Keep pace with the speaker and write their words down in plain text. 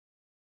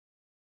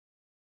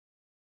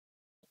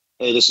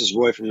Hey, this is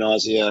Roy from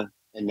Nausea,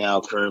 and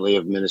now currently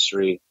of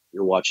Ministry.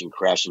 You're watching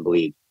Crash and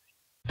Bleed.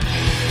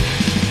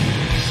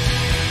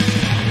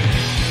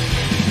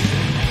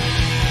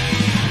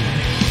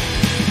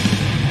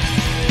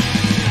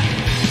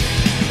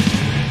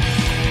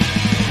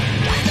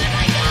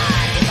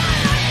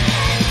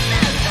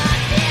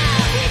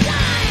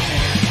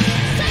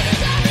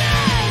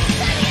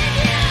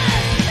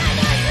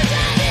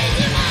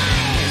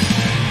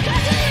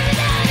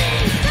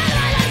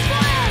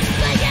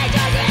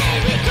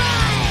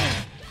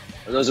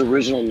 Are those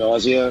original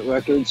Nausea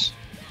records?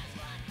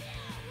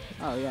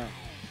 Oh yeah,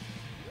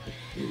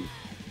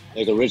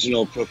 Like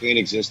original Profane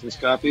Existence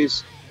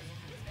copies?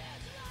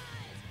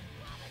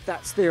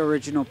 that's the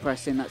original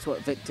pressing. That's what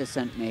Victor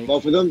sent me,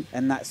 Both of them?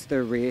 and that's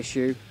the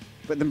reissue.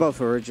 But they're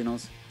both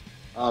originals.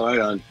 Oh, right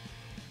on.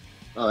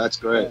 Oh, that's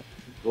great. I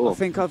Cool.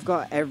 think I've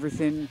got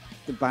everything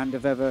the band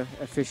have ever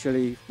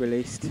officially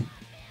released.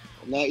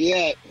 Not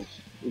yet.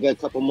 We got a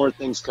couple more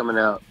things coming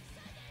out.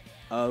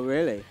 Oh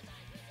really?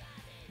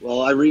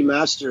 Well, I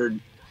remastered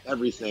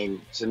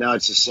everything, so now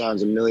it just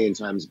sounds a million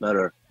times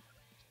better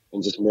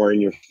and just more in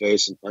your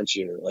face and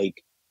punchier.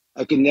 Like,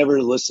 I could never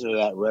listen to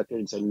that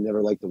record, so I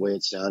never liked the way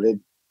it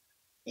sounded.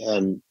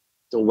 And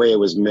the way it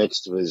was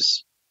mixed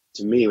was,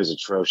 to me, it was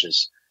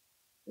atrocious.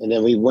 And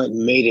then we went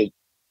and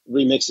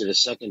remixed it a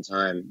second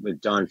time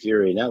with Don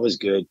Fury, and that was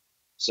good.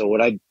 So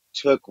what I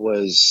took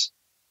was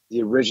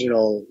the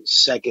original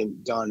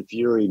second Don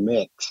Fury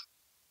mix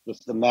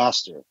with the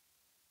master,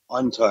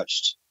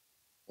 untouched,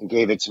 and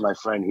gave it to my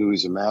friend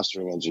who's a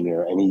mastering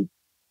engineer, and he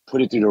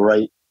put it through the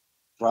right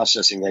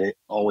processing that it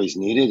always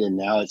needed, and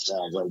now it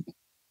sounds like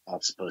how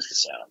it's supposed to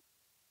sound.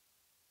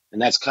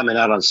 And that's coming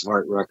out on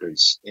Smart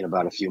Records in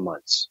about a few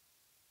months.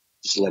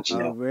 Just to let you Oh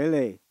know.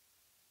 really? I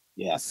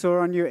Yeah. saw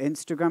on your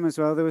Instagram as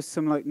well. There was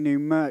some like new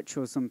merch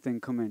or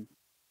something coming.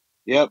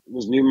 Yep.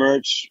 There's new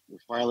merch. We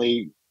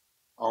finally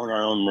own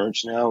our own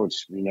merch now,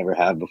 which we never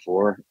have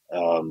before.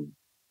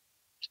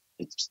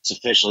 It's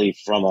officially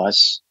from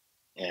us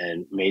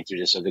and made through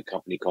this other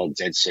company called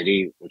Dead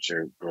City, which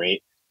are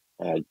great.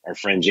 Our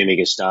friend Jimmy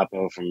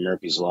Gestapo from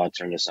Murphy's Law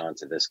turned us on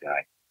to this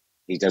guy.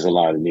 He does a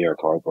lot of New York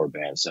hardcore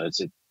bands, so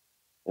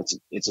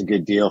it's a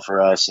good deal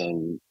for us,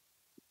 and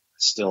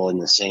still in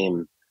the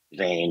same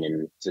vein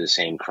and to the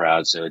same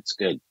crowd. So it's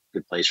good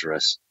place for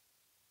us.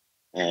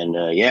 And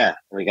yeah,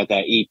 we got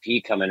that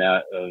EP coming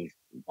out of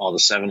all the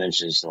 7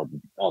 inches,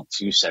 all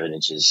two 7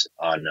 inches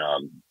on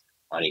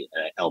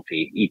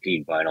LP,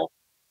 EP vinyl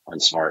on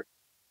Smart.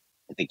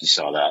 I think you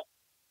saw that.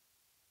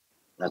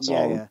 That's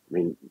Yeah, all yeah.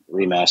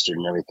 remastered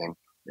and everything.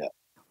 Yeah.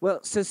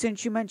 Well, so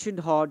since you mentioned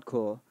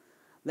hardcore,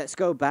 let's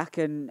go back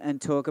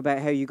and talk about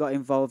how you got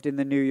involved in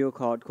the New York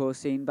hardcore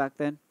scene back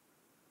then.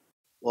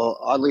 Well,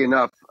 oddly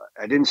enough,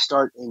 I didn't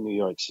start in New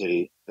York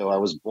City, though I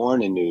was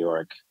born in New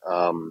York.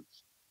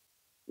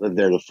 Lived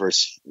there the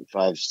first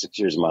 5, 6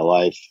 years of my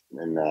life,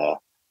 and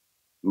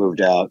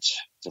moved out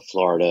to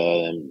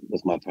Florida and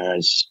with my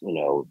parents.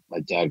 My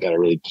dad got a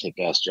really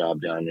kick-ass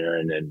job down there,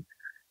 and then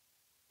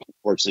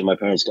fortunately my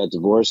parents got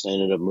divorced. I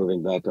ended up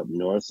moving back up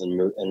north and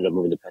ended up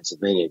moving to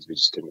Pennsylvania because we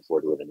just couldn't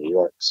afford to live in New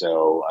York.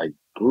 So I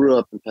grew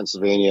up in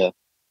Pennsylvania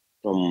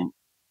from,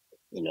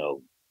 you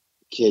know,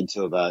 kid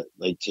to about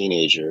late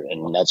teenager,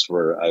 and that's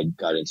where I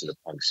got into the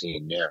punk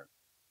scene there,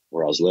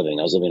 where I was living.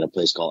 I was living in a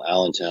place called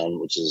Allentown,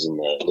 which is in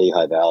the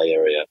Lehigh Valley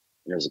area. And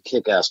there was a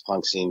kick-ass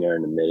punk scene there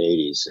in the mid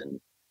 '80s, and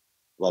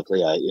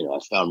luckily, I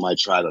found my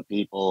tribe of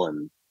people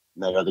and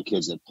met other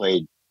kids that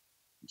played,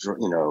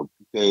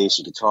 bass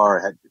or guitar,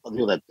 had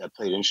people that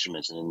played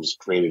instruments, and then just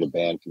created a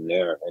band from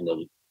there. And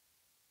then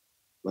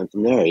went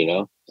from there.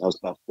 I was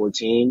about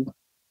 14,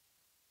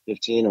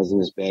 15. I was in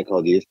this band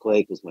called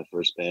Youthquake. It was my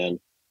first band.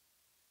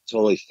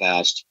 Totally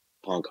fast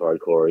punk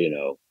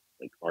hardcore,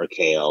 like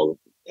RKL,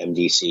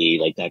 MDC,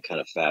 like that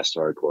kind of fast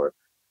hardcore.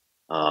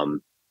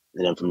 And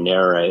then from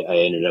there, I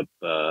ended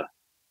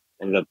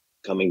up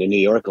coming to New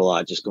York a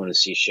lot, just going to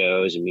see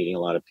shows and meeting a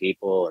lot of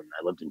people. And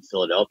I lived in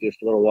Philadelphia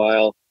for a little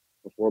while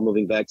before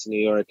moving back to New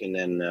York, and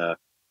then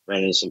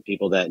ran into some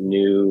people that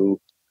knew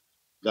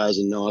guys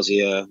in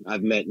Nausea.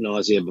 I've met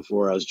Nausea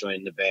before I was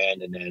joining the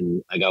band, and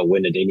then I got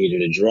wind that they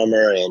needed a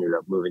drummer. I ended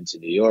up moving to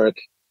New York,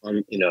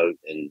 and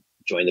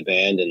joined the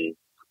band, and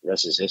the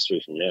rest is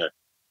history from there.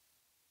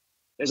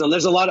 There's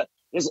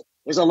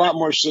a lot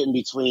more shit in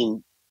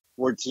between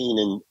 14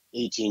 and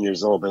 18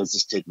 years old, but it's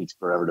just take me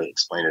forever to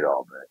explain it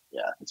all. But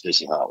yeah, that's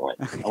basically how it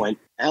went. I Okay. went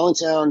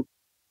Allentown,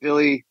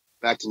 Philly,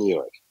 back to New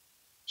York,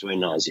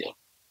 joined Nausea,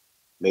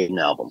 made an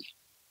album.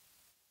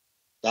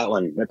 That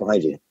one right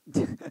behind you.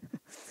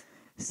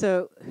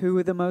 So, who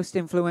were the most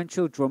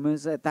influential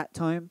drummers at that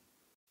time?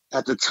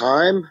 At the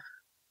time,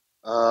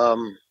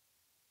 um,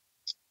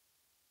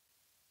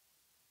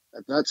 I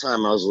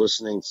was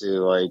listening to,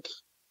 like,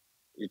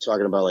 you're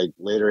talking about like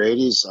later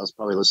 '80s. I was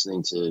probably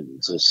listening to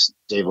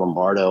Dave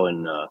Lombardo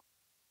and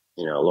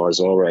Lars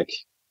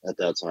Ulrich at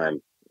that time.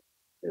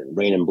 And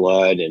Rain and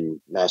Blood and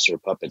Master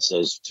of Puppets,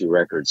 those two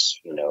records,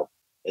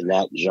 in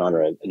that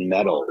genre. And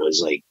metal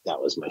was like,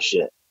 that was my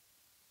shit.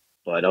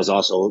 but I was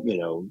also,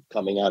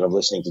 coming out of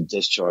listening to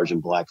Discharge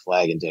and Black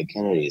Flag and Dead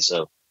Kennedy.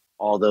 So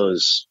all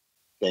those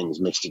things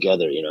mixed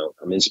together,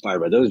 I'm inspired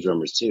by those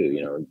drummers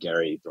too,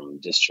 Gary from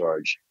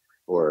Discharge,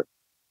 or,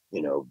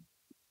 you know,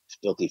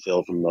 Filthy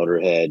Phil from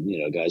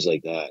Motorhead, guys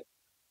like that.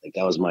 Like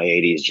that was my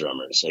 '80s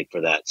drummers, like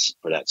for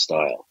that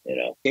style.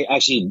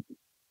 Actually,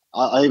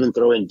 I even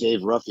throw in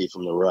Dave Ruffy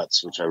from the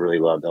Ruts, which I really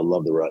loved. I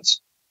love the Ruts.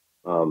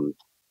 Um,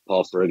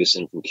 Paul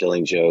Ferguson from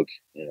Killing Joke,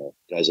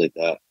 guys like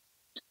that.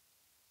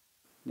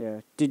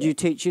 Yeah. Did Yeah, you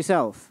teach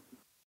yourself?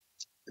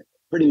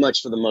 pretty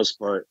much for the most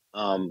part.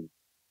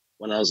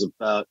 When I was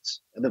I've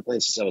been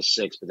playing since I was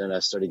 6, but then I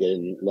started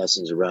getting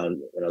lessons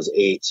around when I was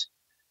 8.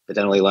 But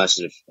that only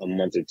lasted a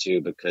month or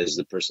two because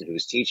the person who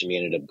was teaching me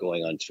ended up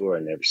going on tour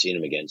and never seen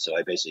him again. So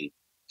I basically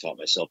taught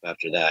myself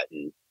after that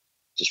and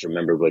just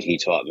remembered what he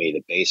taught me,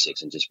 the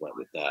basics, and just went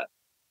with that.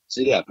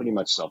 So yeah, pretty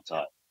much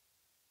self-taught.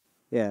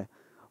 Yeah.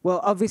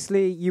 Well,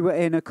 obviously you were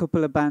in a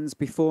couple of bands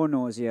before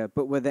Nausea,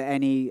 but were there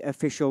any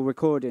official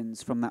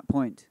recordings from that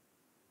point?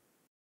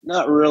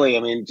 Not really.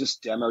 I mean,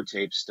 just demo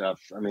tape stuff.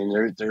 I mean,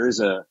 there is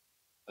a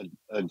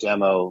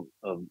demo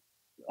of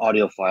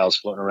audio files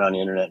floating around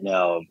the internet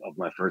now of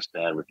my first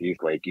band with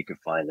Youthquake. You can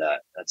find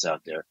that. That's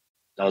out there.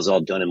 That was all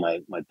done in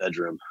my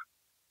bedroom.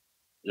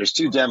 There's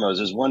 2 demos.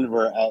 There's one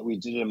where we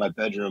did it in my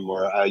bedroom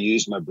where I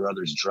used my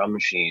brother's drum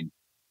machine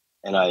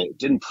and I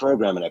didn't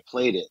program it. I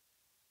played it,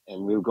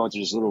 and we were going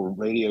through this little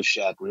Radio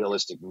Shack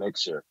realistic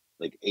mixer,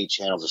 like 8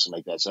 channels or something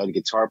like that. So I had a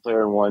guitar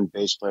player in one,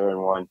 bass player in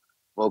one,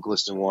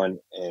 vocalist in one,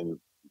 and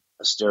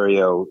a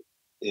stereo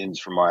input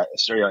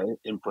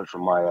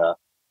from my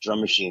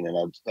drum machine, and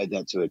I fed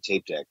that to a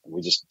tape deck, and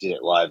we just did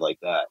it live like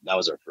that. That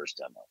was our first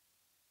demo.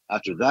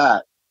 After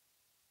that,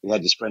 we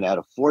had this friend that had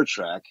a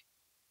 4-track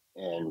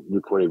and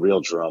recorded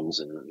real drums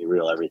and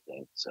real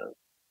everything. So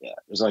yeah,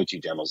 there's only 2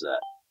 demos of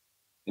that.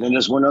 And then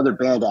there's one other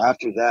band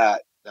after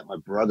that that my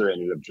brother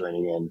ended up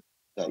joining in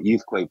that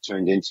Youthquake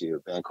turned into, a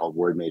band called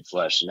Word Made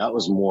Flesh. And that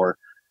was more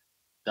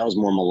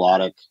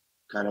melodic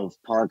kind of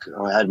punk.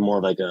 I had more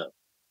of like a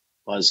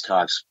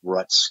Buzzcocks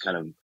Ruts kind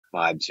of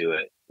vibe to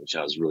it, which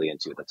I was really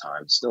into at the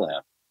time. Still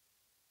am.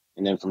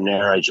 And then from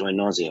there I joined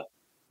Nausea.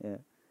 Yeah.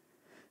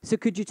 So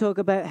could you talk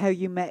about how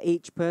you met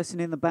each person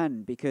in the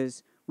band?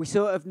 Because we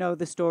sort of know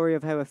the story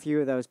of how a few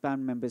of those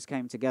band members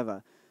came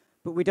together,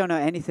 but we don't know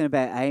anything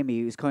about Amy,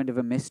 who's kind of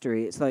a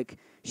mystery. It's like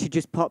she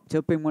just popped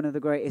up in one of the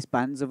greatest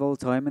bands of all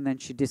time and then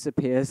she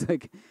disappears.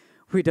 Like,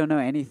 we don't know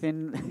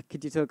anything.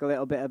 Could you talk a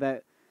little bit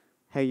about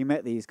how you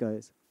met these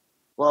guys?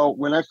 Well,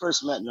 when I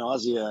first met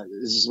Nausea,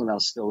 this is when I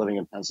was still living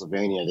in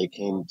Pennsylvania. They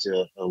came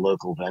to a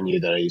local venue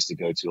that I used to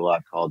go to a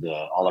lot called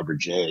Oliver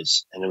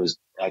J's. And it was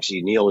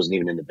actually, Neil wasn't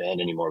even in the band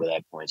anymore by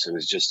that point. So it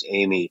was just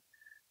Amy,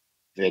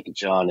 Vic,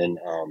 John, and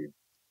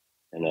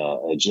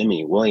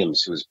Jimmy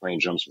Williams, who was playing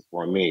drums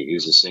before me. He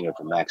was a singer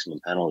for Maximum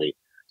Penalty.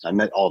 So I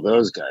met all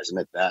those guys. I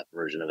met that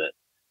version of it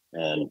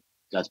and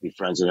got to be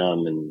friends with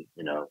them, and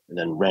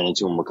then ran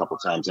into them a couple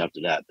times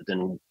after that. But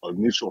then a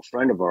mutual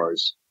friend of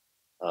ours,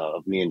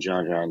 of me and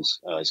John's,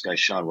 this guy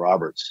Sean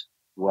Roberts,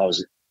 who I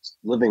was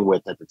living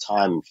with at the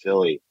time in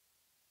Philly,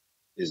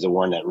 is the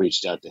one that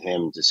reached out to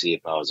him to see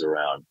if I was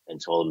around and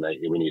told him that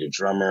we need a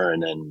drummer.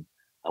 And then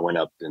I went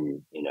up to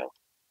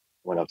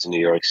New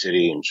York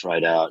City and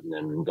tried out, and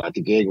then got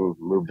the gig and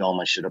moved all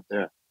my shit up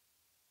there.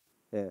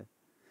 Yeah.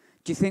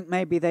 Do you think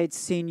maybe they'd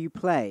seen you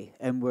play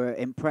and were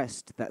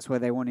impressed? That's why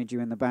they wanted you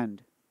in the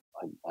band?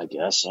 I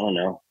guess, I don't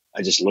know.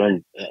 I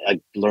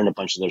learned a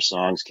bunch of their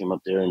songs, came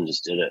up there and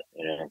just did it.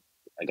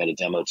 I got a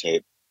demo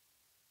tape,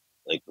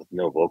 like with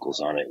no vocals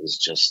on it. It was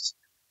just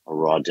a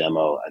raw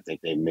demo. I think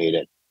they made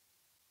it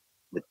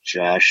with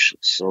Josh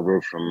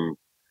Silver from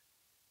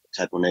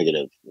Typo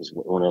Negative. It was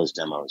one of those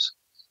demos.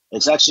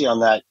 It's actually on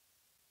that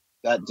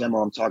demo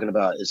I'm talking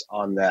about is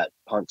on that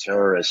Punk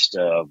Terrorist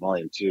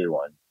Volume 2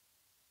 one.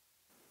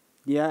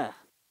 Yeah.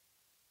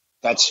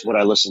 That's what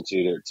I listened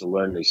to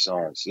learn these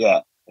songs.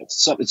 Yeah,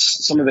 some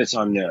of it's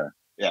on there.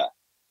 Yeah,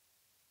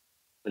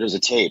 but it was a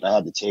tape. I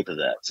had the tape of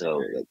that,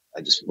 so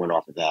I just went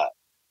off of that.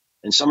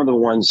 And some of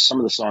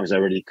the songs I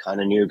already kind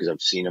of knew because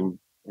I've seen them,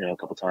 a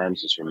couple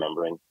times, just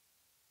remembering.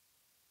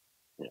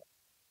 Yeah,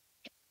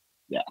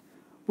 yeah.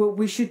 Well,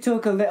 we should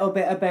talk a little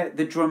bit about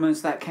the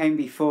drummers that came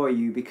before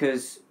you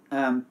because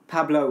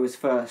Pablo was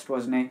first,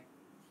 wasn't he?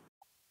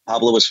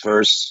 Pablo was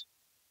first.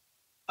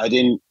 I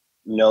didn't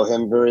know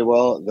him very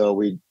well, though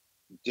we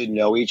did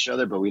know each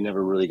other, but we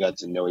never really got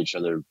to know each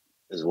other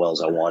as well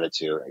as I wanted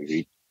to.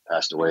 He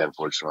passed away,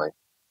 unfortunately.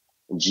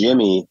 And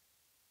Jimmy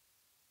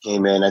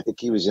came in. I think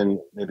he was in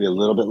maybe a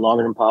little bit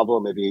longer than Pablo,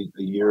 maybe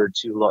a year or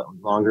two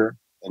longer.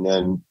 And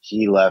then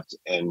he left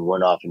and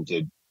went off and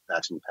did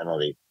Maximum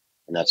Penalty.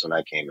 And that's when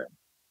I came in.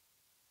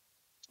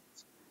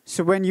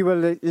 So when you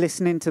were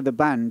listening to the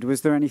band,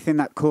 was there anything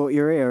that caught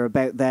your ear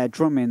about their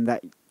drumming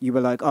that you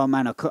were like, oh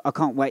man, I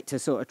can't wait to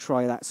sort of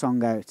try that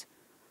song out?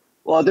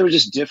 Well, they were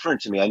just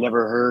different to me. I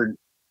never heard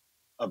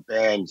a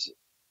band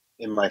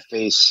in my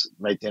face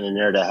right then and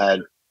there that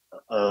had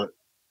a,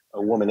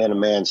 a woman and a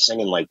man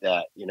singing like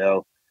that.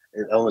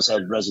 It almost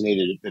had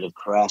resonated a bit of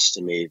crash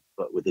to me,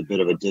 but with a bit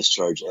of a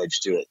discharge edge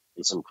to it,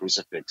 and some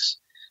crucifix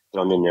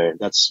thrown in there.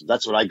 That's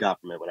what I got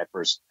from it when I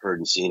first heard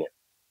and seen it.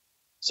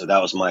 So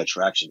that was my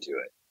attraction to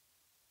it.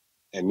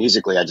 And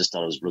musically, I just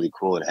thought it was really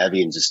cool and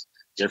heavy and just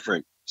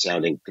different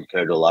sounding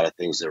compared to a lot of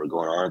things that were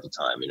going on at the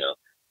time. You know,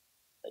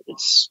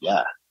 it's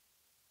yeah.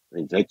 I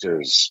mean,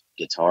 Victor's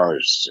guitar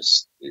is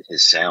just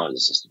his sound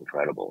is just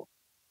incredible.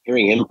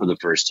 Hearing him for the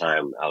first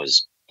time, I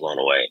was blown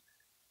away.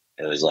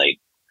 It was like,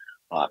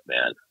 fuck,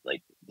 man,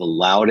 like the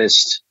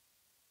loudest,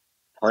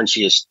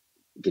 punchiest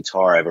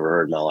guitar I've ever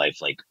heard in my life,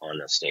 like on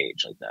a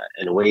stage like that.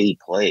 And the way he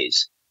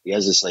plays, he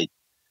has this like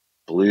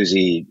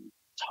bluesy,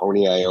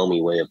 Tony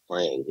Iommi way of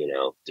playing, you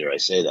know, dare I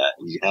say that?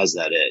 He has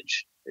that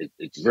edge.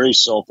 It's very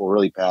soulful,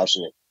 really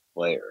passionate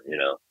player, you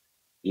know.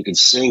 You can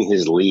sing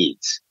his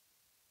leads.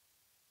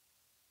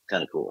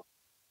 Kind of cool.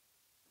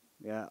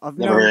 Yeah, I've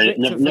Never known heard it.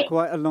 Victor for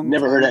quite a long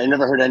Never heard it. time. I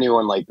never heard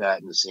anyone like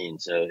that in the scene.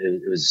 So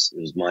it was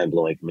mind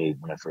blowing for me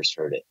when I first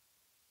heard it.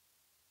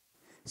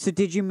 So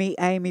did you meet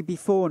Amy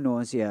before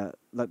Nausea,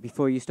 like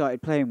before you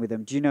started playing with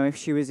them? Do you know if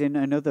she was in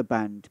another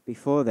band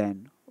before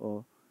then,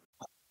 or?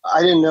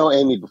 I didn't know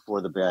Amy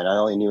before the band. I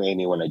only knew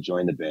Amy when I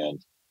joined the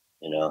band.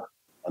 You know,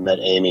 I met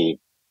Amy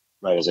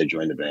right as I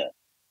joined the band.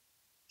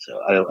 So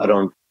I Oh,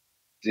 don't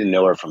didn't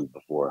know her from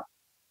before.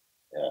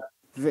 Yeah,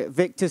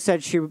 Victor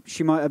said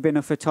she might have been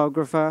a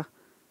photographer,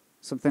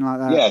 something like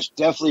that. yeah,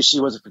 definitely she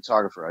was a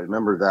photographer. I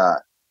remember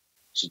that.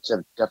 She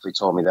definitely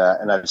told me that,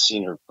 and I've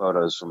seen her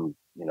photos from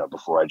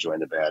before I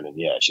joined the band, and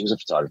yeah, she was a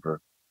photographer.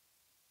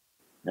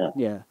 Yeah.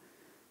 Yeah.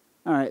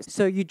 All right.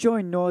 So you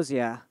join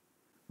Nausea.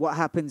 What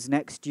happens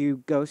next? Do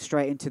you go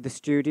straight into the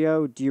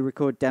studio? Do you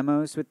record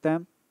demos with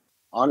them?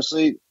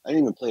 Honestly, I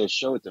didn't even play a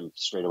show with them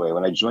straight away.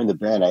 When I joined the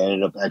band, I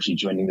ended up actually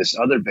joining this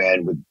other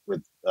band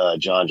with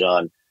John,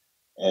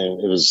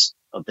 and it was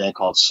a band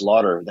called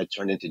Slaughter that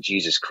turned into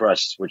Jesus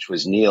Crust, which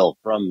was Neil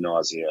from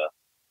Nausea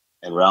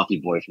and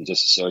Ralphie Boy from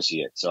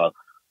Disassociate. So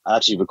I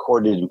actually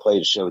recorded and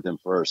played a show with them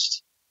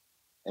first,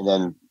 and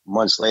then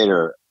months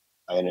later,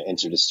 I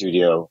entered the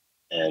studio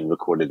and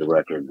recorded the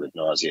record with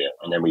Nausea,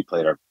 and then we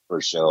played our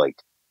first show. Like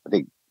I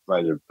think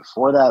either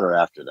before that or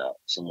after that,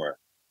 somewhere.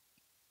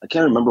 I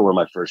can't remember where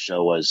my first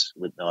show was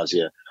with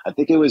Nausea. I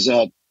think it was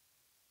at.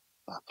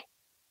 Fuck,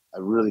 I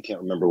really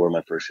can't remember where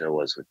my first show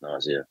was with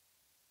Nausea.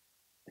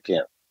 I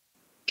can't.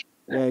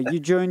 Yeah, you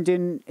joined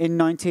in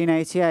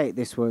 1988.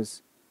 This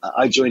was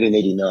I joined in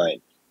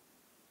 '89.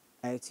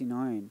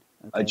 89.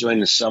 I Okay.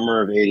 joined the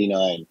summer of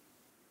 '89.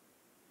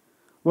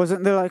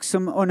 Wasn't there like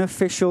some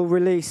unofficial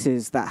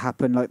releases that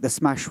happened, like the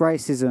Smash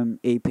Racism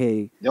EP?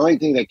 The only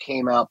thing that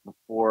came out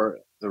before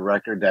the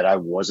record that I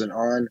wasn't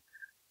on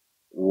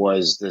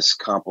was this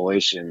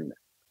compilation.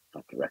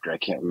 Fuck the record, I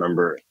can't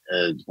remember.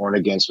 Born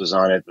Against was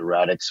on it. The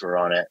Radix were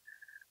on it.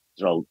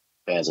 They're all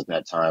bands at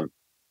that time.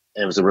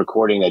 And it was a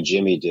recording that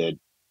Jimmy did.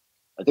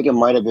 I think it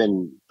might have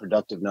been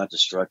Productive Not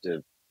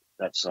Destructive.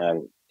 That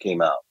song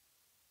came out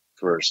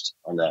first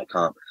on that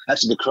comp.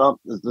 Actually,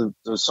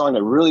 the song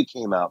that really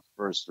came out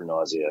first for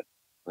Nausea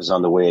was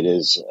on the Way It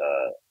Is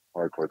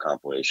hardcore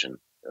compilation,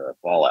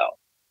 Fallout.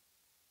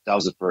 That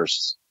was the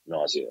first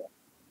Nausea.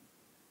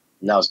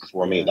 And that was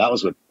before me. Yeah. That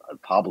was with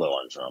Pablo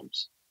on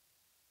drums.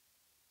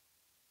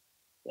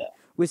 Yeah,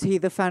 Was he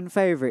the fan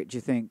favorite? Do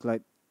you think,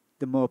 like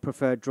the more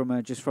preferred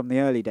drummer just from the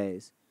early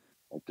days?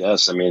 I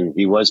guess. I mean,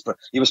 he was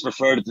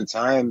preferred at the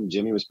time.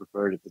 Jimmy was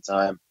preferred at the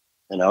time,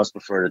 and I was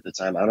preferred at the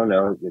time. I don't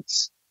know.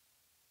 It's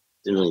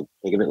didn't really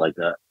think of it like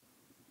that.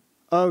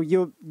 Oh,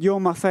 you're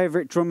my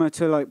favorite drummer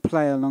to like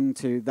play along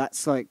to.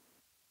 That's like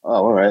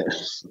Oh, all right.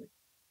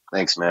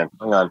 Thanks, man.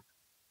 Hang on.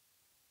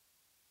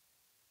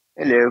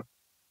 Hello.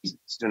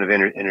 Just doing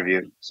an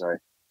interview. Sorry.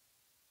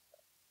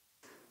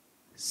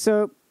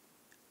 so.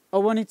 I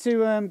wanted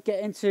to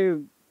get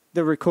into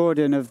the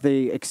recording of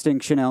the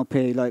Extinction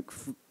LP, like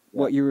Yeah.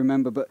 what you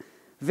remember. But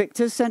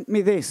Victor sent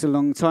me this a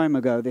long time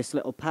ago. This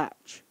little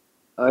patch.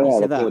 Oh Can you yeah,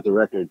 see that came with that? the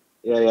record.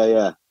 Yeah, yeah,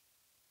 yeah.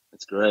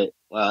 That's great.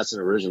 Wow, that's an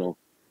original.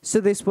 So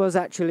this was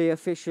actually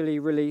officially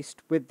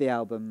released with the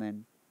album.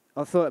 Then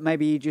I thought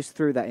maybe you just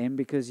threw that in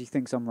because he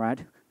thinks I'm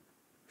rad.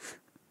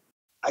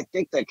 I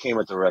think that came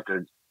with the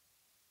record.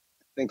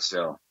 I think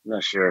so. I'm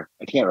not sure.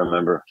 I can't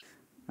remember.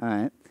 All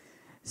right.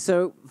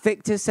 So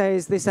Victor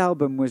says this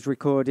album was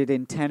recorded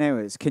in 10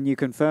 hours. Can you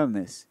confirm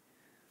this?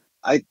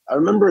 I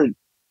remember. I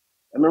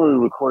remember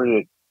we recorded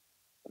it.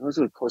 It was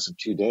over the course of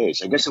 2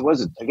 days. I guess it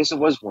was. I guess it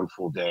was one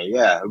full day.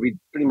 Yeah, we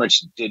pretty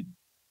much did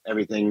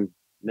everything,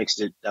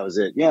 mixed it. That was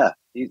it. Yeah,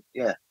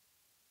 yeah,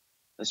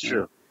 that's Yeah.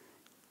 true.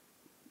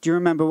 Do you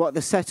remember what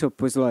the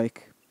setup was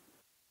like?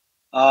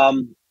 I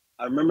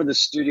remember the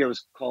studio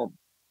was called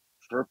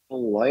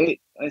Purple Light,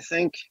 I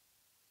think,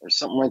 or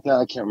something like that.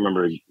 I can't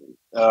remember.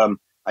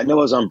 I know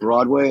it was on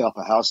Broadway off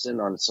of Houston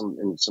on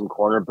some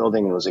corner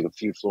building, and it was like a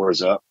few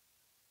floors up.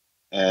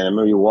 And I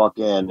remember you walk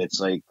in, it's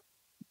like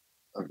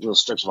a little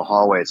stretch of a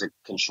hallway. It's a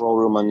control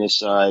room on this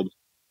side,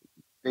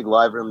 big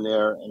live room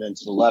there, and then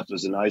to the left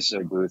was an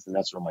ISO booth, and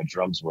that's where my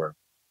drums were.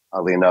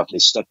 Oddly enough, they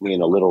stuck me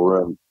in a little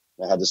room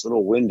I had this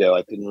little window.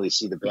 I couldn't really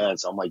see the band,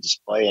 so I'm like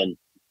just playing,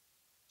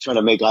 trying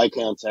to make eye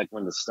contact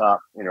when to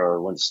stop,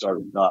 or when to start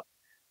and not.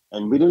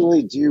 And we didn't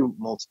really do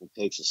multiple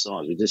takes of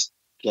songs. We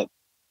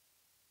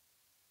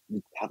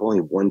have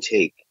only one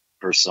take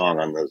per song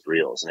on those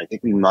reels. And I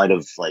think we might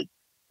have like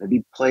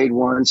maybe played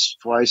once,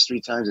 twice, three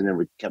times, and then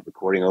we kept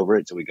recording over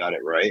it till we got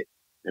it right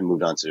and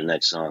moved on to the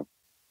next song.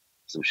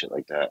 Some shit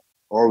like that.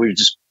 Or we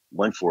just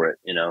went for it,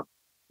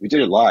 We did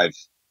it live.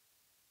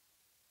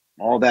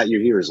 All that you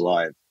hear is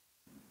live.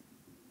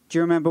 Do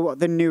you remember what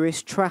the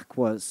newest track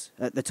was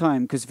at the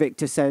time? Because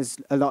Victor says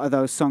a lot of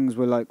those songs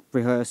were like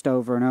rehearsed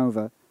over and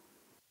over.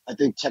 I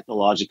think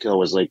Technologico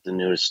was like the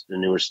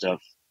newer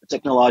stuff.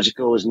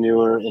 Technologico was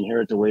newer.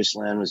 Inherit the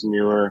Wasteland was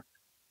newer.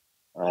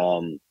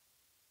 Um,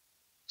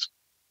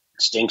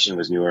 Extinction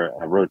was newer.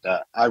 I wrote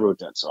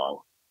that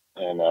song,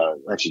 and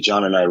actually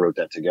John and I wrote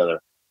that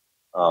together.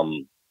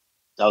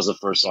 That was the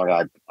first song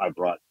I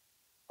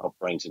helped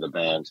bring to the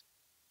band.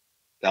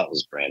 That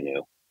was brand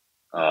new.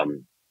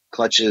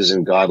 Clutches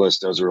and Godless,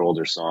 those are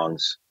older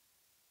songs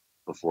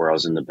before I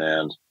was in the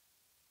band.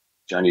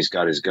 Johnny's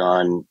Got His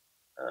Gun.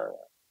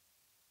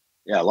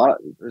 Yeah, a lot.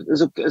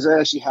 There's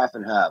actually half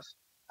and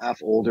half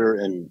older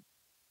and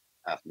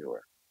half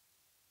newer.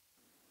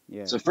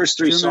 Yeah. So the first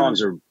three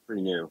songs are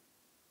pretty new.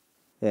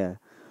 Yeah.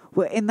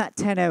 Well, in that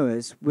 10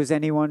 hours, was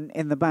anyone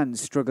in the band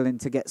struggling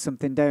to get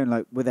something down?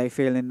 Like, were they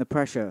feeling the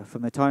pressure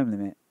from the time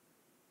limit?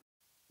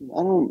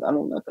 I don't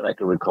know that I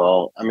can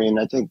recall. I mean,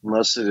 I think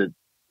most of it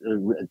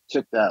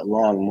took that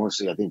long.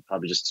 Mostly, I think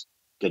probably just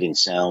getting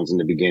sounds in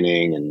the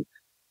beginning and,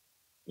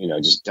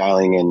 just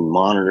dialing in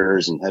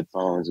monitors and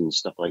headphones and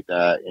stuff like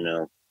that,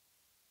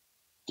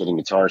 getting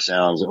guitar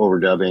sounds,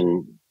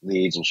 overdubbing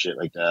leads and shit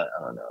like that.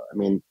 I don't know. I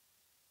mean,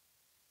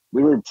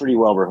 we were pretty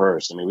well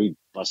rehearsed. I mean, we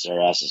busted our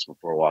asses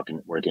before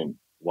walking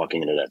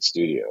into that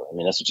studio. I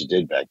mean, that's what you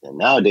did back then.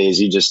 Nowadays,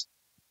 you just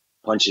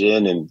punch it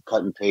in and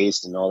cut and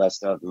paste and all that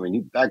stuff. I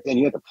mean, back then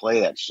you had to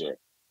play that shit.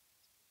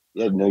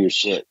 You had to know your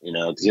shit,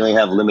 because you only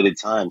have limited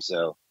time.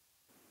 So,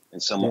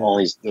 and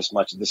only this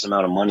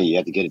amount of money, you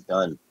have to get it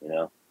done,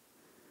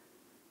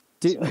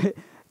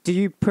 Do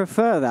you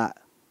prefer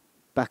that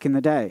back in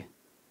the day?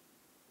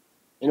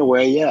 In a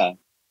way, yeah,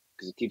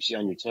 because it keeps you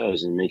on your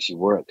toes and makes you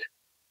work,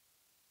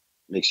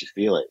 makes you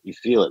feel it. You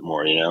feel it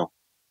more, The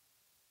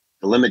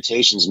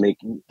limitations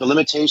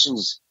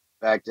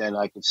back then,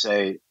 I could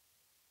say,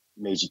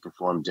 made you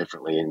perform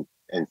differently and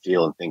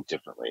feel and think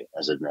differently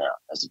as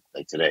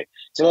like today.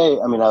 Today,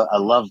 I mean, I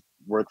love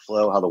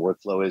workflow, how the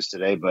workflow is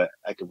today, but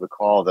I could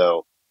recall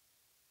though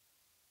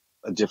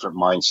a different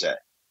mindset,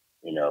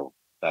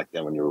 back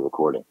then when you were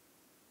recording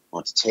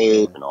onto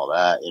tape and all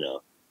that,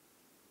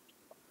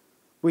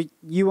 Well,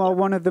 you are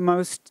one of the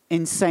most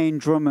insane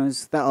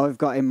drummers that I've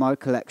got in my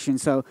collection,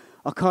 so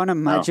I can't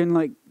imagine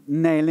like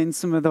nailing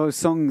some of those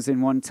songs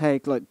in one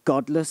take, like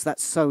Godless.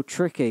 That's so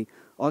tricky.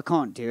 I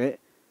can't do it.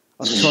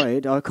 I've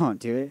tried. I can't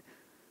do it.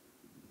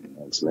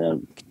 Thanks,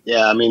 man.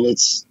 Yeah, I mean,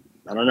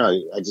 I don't know.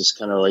 I just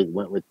kind of like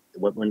went with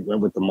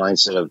the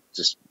mindset of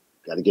just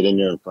got to get in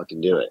there and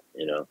fucking do it,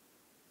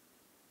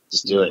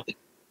 Just do it.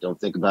 Don't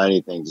think about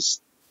anything.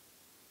 Just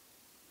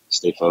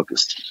stay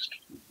focused.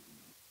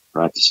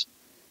 Practice.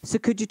 So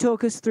could you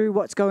talk us through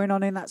what's going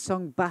on in that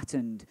song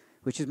Battened,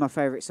 which is my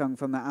favourite song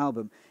from that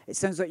album? It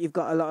sounds like you've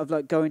got a lot of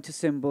like going to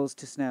cymbals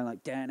to snare,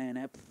 like down and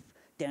up,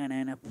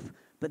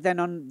 but then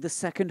on the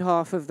second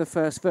half of the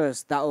first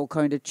verse, that all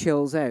kind of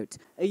chills out.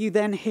 Are you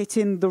then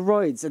hitting the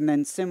rides and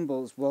then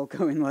cymbals while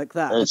going like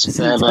that? It's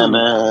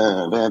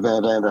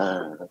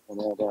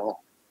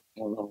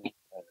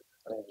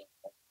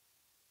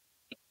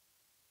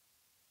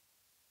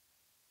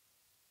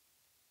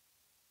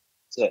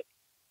it.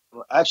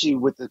 Actually,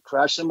 with the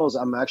crash cymbals,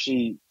 I'm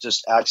actually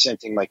just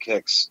accenting my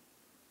kicks.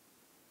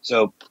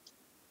 So,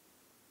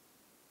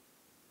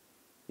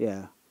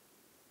 yeah,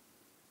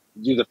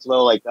 do the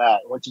flow like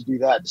that. Once you do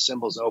that, the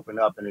cymbals open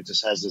up, and it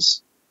just has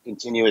this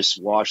continuous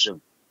wash of,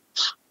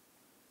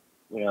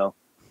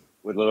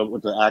 with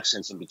the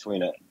accents in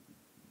between it.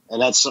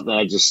 And that's something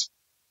I just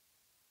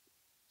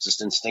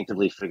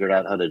instinctively figured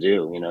out how to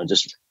do.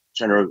 Just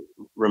trying to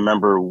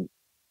remember,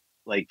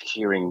 like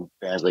hearing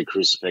bands like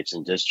Crucifix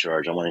and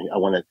Discharge. I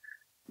want to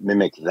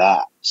mimic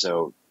that.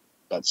 So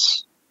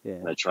that's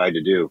what I tried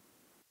to do.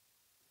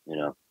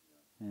 Yeah.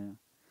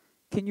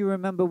 Can you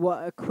remember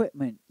what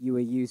equipment you were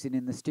using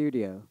in the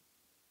studio?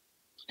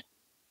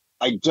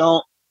 I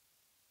don't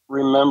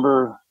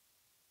remember.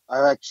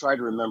 I tried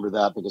to remember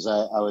that because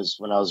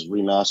when I was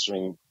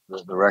remastering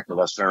the record,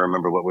 I was trying to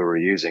remember what we were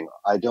using.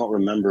 I don't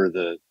remember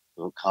the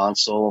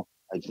console.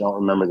 I don't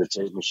remember the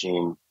tape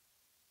machine,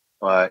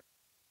 but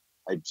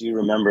I do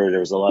remember there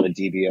was a lot of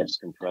DBX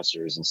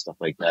compressors and stuff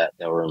like that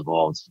were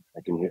involved.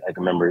 I can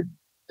remember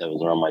that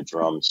was on my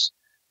drums,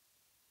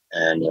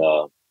 and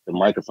the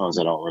microphones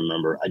I don't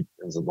remember. There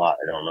was a lot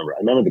I don't remember. I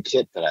remember the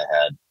kit that I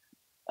had.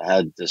 I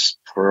had this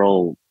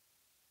Pearl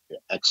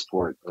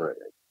Export or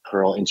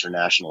Pearl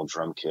International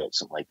drum kit,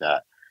 something like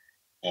that.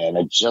 And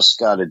I just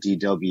got a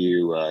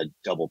DW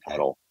double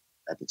pedal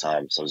at the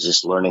time, so I was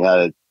just learning how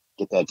to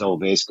get that double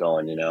bass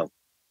going,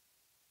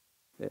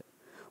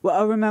 Well,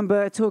 I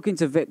remember talking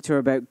to Victor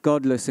about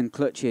Godless and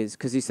Clutches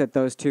because he said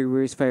those two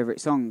were his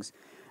favourite songs.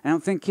 And I'm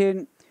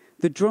thinking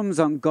the drums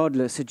on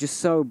Godless are just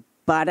so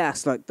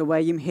badass, like the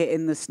way you're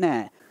hitting the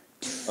snare.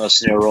 Oh,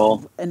 snare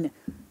roll. And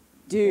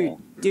Yeah.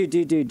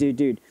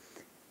 dude.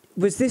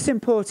 Was this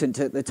important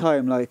at the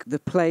time, like the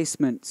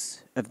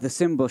placements of the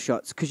cymbal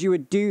shots? Because you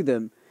would do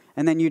them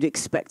and then you'd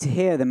expect to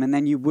hear them and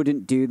then you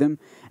wouldn't do them.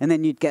 And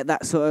then you'd get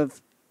that sort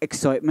of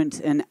excitement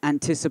and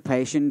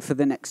anticipation for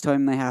the next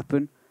time they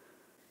happen.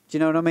 Do you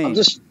know what I mean?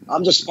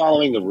 I'm just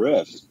following the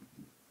riff.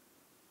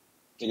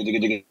 Yeah.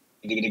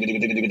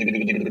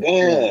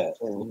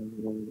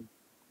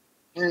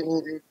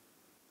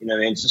 You know what I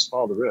mean? Just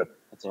follow the riff.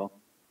 That's all.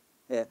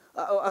 Yeah,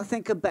 I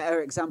think a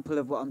better example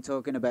of what I'm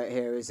talking about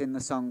here is in the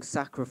song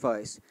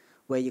 "Sacrifice,"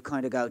 where you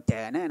kind of go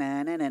and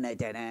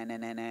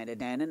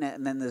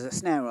then there's a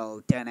snare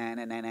roll,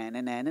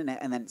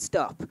 and then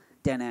stop,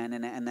 and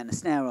then a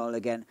snare roll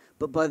again.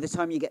 But by the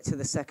time you get to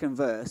the second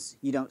verse,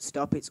 you don't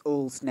stop; it's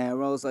all snare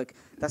rolls. Like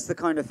that's the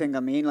kind of thing I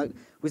mean. Like,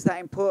 was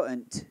that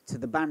important to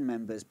the band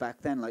members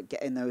back then? Like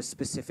getting those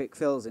specific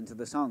fills into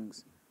the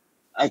songs.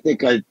 I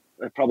think I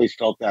probably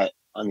felt that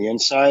on the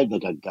inside,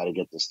 like I got to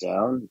get this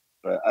down,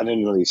 but I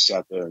didn't really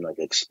sit there and like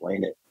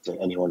explain it to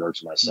anyone or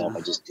to myself. No.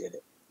 I just did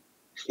it.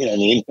 You know what I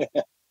mean?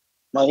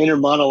 My inner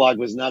monologue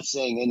was not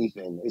saying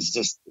anything. It's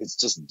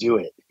just do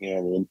it. You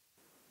know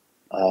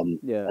what I mean?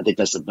 Yeah. I think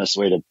that's the best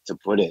way to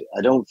put it.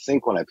 I don't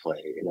think when I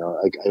play, you know,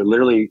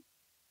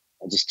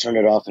 I just turn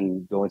it off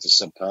and go into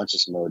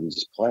subconscious mode and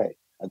just play.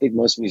 I think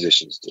most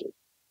musicians do.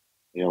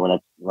 You know,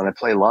 when I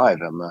play live,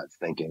 I'm not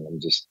thinking, I'm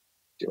just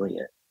doing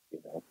it, you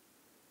know,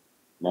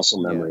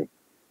 muscle memory.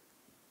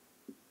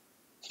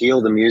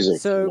 Feel the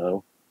music, So,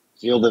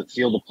 you know,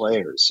 feel the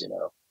players, you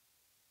know,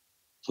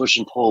 push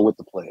and pull with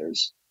the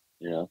players,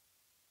 you know.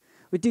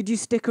 but did you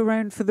stick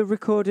around for the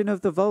recording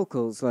of the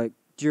vocals? Like,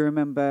 do you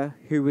remember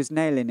who was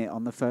nailing it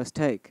on the first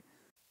take?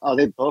 Oh,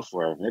 they both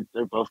were.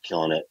 They're both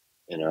killing it,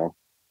 you know.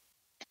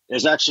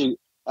 There's actually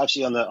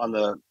on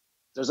the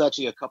there's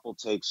actually a couple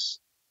takes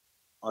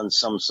on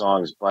some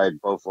songs by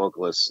both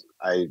vocalists.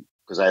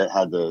 Because I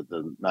had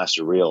the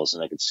master reels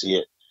and I could see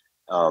it.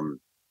 I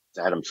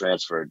had them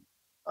transferred,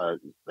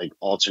 like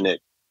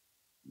alternate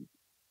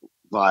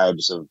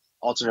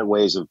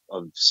ways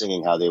of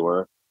singing how they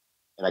were,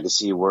 and I could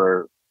see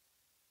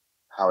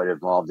how it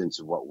evolved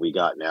into what we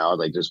got now.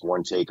 Like there's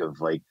one take of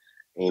like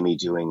Amy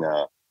doing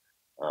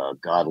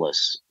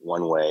Godless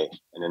one way,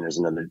 and then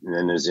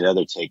there's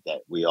another take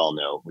that we all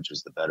know, which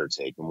was the better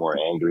take, the more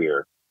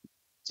angrier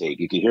take.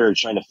 You could hear her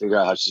trying to figure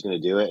out how she's going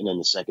to do it, and then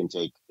the second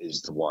take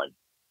is the one.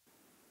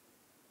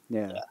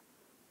 Yeah, Yeah,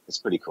 it's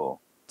pretty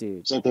cool.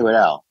 dude. Same thing with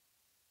Al.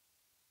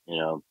 You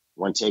know,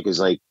 one take is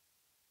like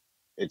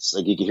it's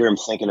like you can hear him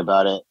thinking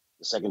about it.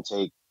 The second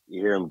take,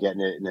 you hear him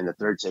getting it, and then the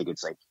third take,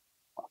 it's like,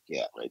 fuck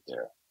yeah, right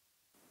there.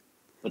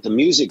 But the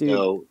music, Dude,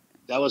 though,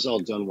 that was all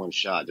done one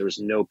shot. There was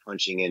no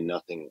punching in,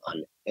 nothing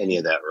on any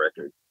of that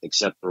record,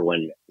 except for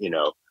when, you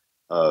know,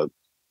 uh,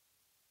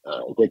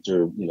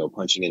 Victor, you know,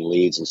 punching in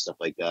leads and stuff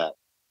like that,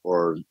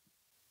 or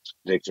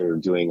Victor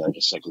doing like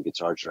a second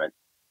guitar track.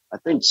 I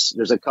think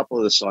there's a couple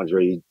of the songs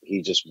where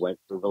he just went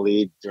for the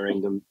lead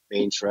during the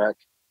main track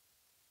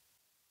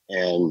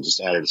and just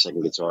added a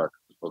second guitar,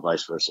 or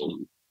vice versa.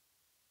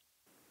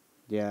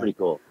 yeah. Pretty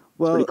cool. It's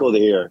pretty Well, cool to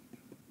hear.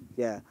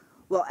 yeah.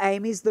 Well,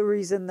 Amy's the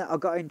reason that I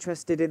got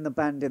interested in the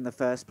band in the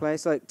first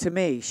place. Like, to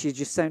me, she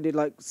just sounded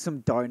like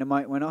some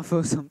dynamite went off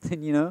or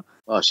something, you know?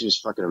 Oh, she was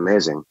fucking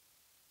amazing.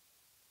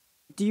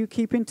 Do you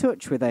keep in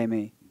touch with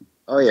Amy?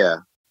 Oh yeah,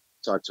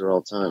 talk to her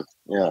all the time.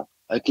 Yeah,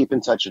 I keep in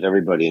touch with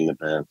everybody in the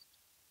band.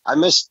 I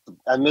miss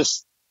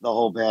the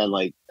whole band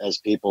like as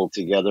people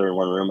together in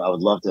one room. I would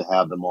love to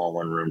have them all in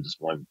one room just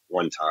one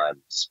time.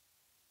 Just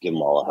give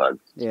them all a hug.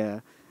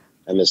 Yeah.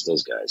 I miss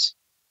those guys.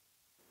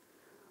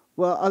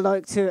 Well, I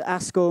like to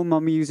ask all my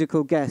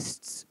musical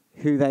guests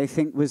who they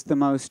think was the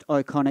most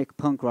iconic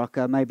punk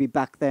rocker, maybe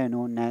back then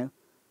or now.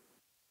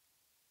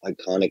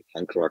 Iconic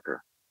punk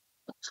rocker.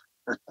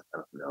 I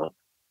don't know.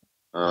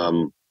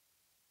 Um,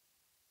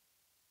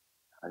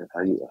 how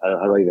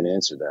do I even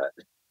answer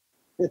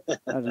that?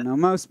 I don't know.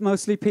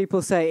 Mostly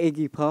people say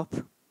Iggy Pop,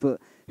 but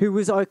who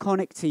was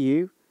iconic to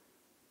you?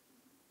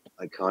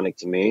 Iconic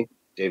to me,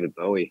 David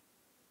Bowie.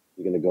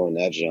 You're gonna go in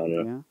that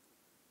genre. Yeah.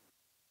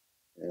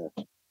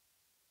 Yeah,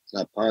 it's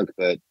not punk,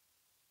 but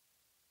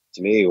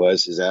to me, it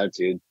was his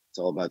attitude. It's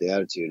all about the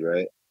attitude,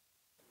 right?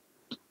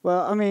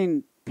 Well, I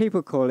mean,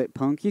 people call it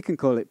punk. You can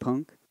call it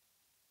punk.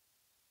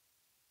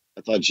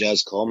 I thought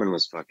Jazz Coleman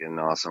was fucking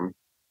awesome.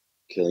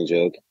 Killing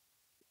Joke.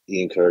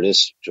 Ian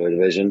Curtis, Joy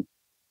Division.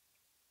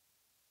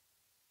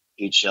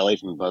 Pete Shelley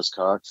from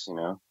Buzzcocks, you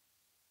know.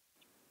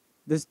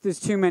 There's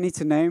too many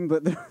to name,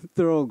 but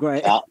they're all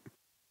great.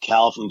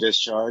 Cal from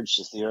Discharge,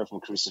 Cythera from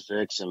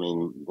Crucifix. I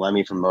mean,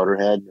 Lemmy from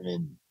Motorhead. I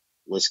mean,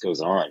 list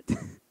goes on.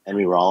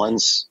 Henry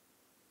Rollins,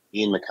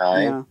 Ian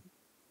Mackay. Yeah.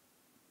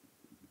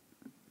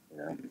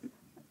 Yeah.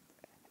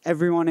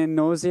 Everyone in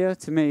Nausea,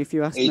 to me, if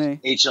you ask me.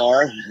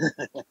 HR.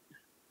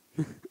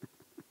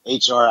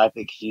 HR, I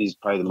think he's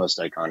probably the most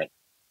iconic.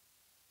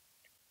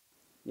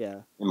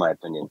 Yeah. in my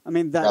opinion. I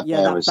mean that That yeah,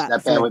 band that was back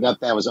flick. that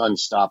band was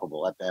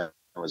unstoppable. That band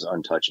was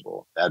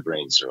untouchable. Bad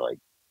Brains are like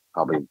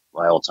probably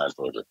my all time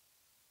favorite.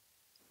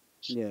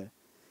 Yeah.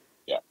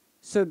 Yeah.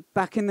 So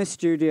back in the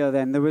studio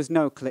then there was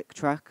no click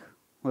track,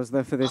 was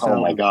there, for this Oh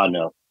my album? god,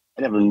 no!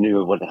 I never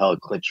knew what the hell a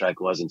click track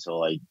was until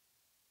like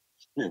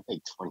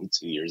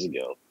 22 years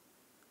ago.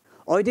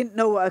 I didn't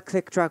know what a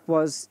click track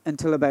was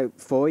until about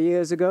 4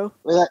 years ago.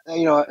 Well,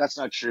 you know, that's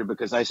not true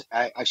because I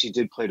actually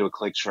did play to a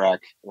click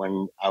track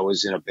when I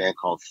was in a band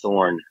called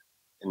Thorn,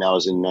 and that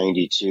was in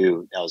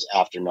 '92. That was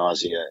after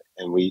Nausea,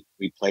 and we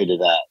played to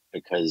that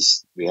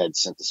because we had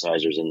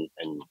synthesizers and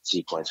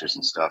sequencers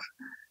and stuff.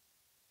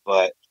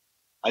 But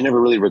I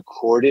never really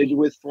recorded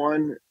with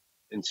one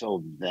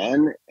until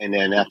then, and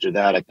then after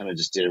that, I kind of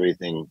just did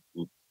everything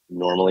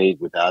normally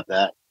without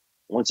that.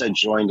 Once I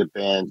joined a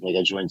band, like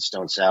I joined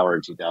Stone Sour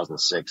in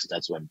 2006,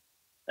 that's when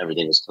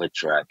everything was click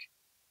track,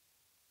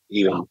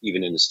 even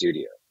in the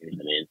studio. You know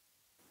what I mean?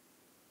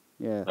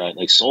 Yeah. But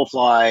like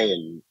Soulfly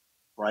and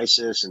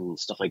Crisis and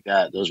stuff like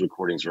that, those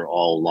recordings were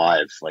all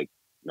live, like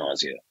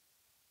Nausea.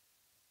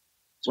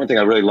 It's one thing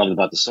I really loved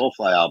about the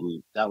Soulfly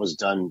album. That was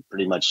done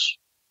pretty much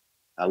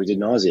how we did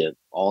Nausea,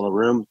 all in a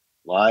room,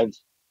 live,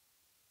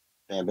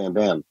 bam, bam,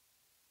 bam.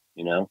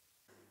 You know?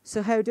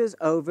 So how does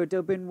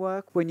overdubbing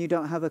work when you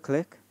don't have a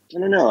click? I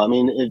don't know. I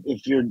mean,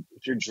 if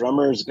your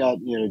drummer's got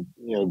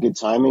good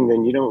timing,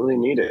 then you don't really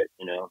need it.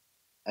 You know,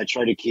 I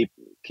try to keep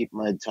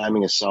my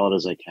timing as solid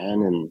as I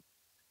can and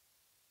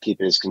keep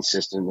it as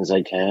consistent as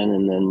I can,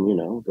 and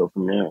then go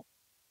from there. If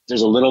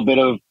there's a little bit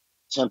of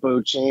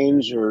tempo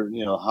change, or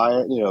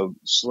higher,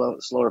 slow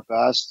or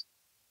fast.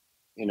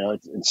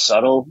 It's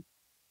subtle.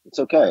 It's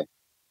okay.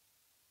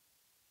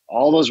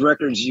 All those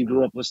records you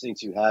grew up listening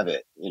to have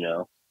it.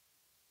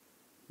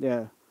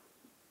 Yeah.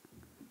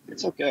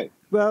 It's okay.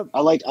 Well,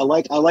 I like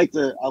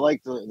the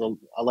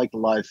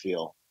live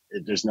feel.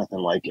 There's nothing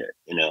like it.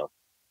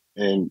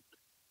 And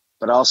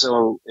but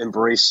also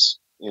embrace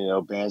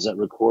bands that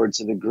record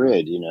to the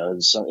grid.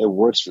 It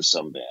works for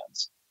some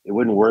bands. It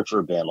wouldn't work for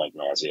a band like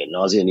Nausea.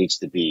 Nausea needs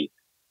to be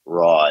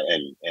raw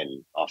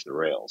and off the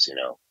rails.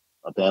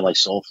 A band like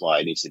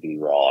Soulfly needs to be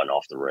raw and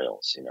off the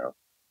rails.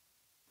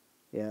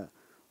 yeah.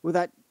 Well,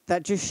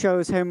 that just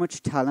shows how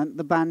much talent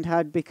the band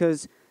had,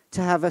 because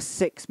to have a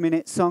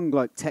 6-minute song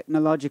like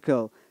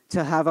Technological,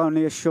 to have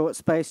only a short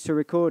space to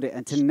record it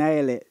and to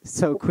nail it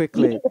so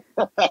quickly,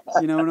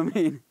 you know what I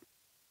mean?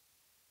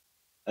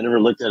 I never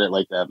looked at it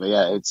like that, but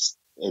yeah,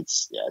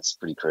 it's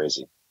pretty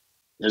crazy.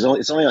 It's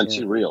only on Yeah.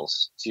 two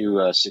reels, two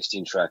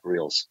 16-track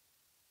reels.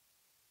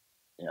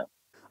 Yeah.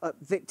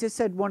 Victor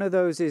said one of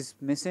those is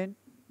missing.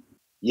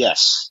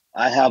 Yes,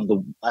 I have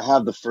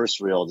the first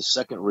reel. The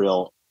second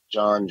reel,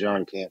 John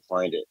can't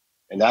find it,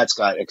 and that's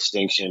got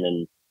Extinction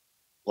and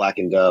Black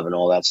and Dove and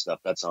all that stuff.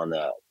 That's on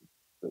that.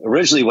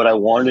 Originally, what I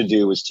wanted to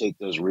do was take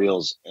those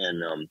reels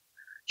and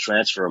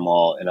transfer them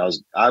all, and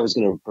I was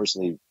going to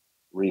personally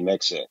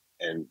remix it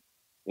and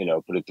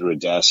put it through a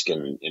desk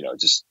and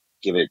just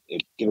give it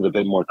a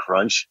bit more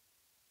crunch.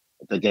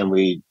 But then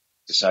we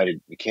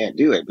decided we can't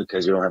do it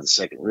because we don't have the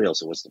second reel.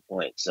 So what's the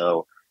point?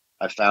 So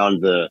I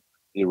found the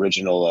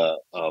original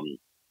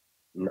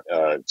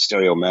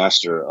stereo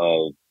master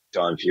of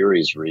Don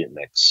Fury's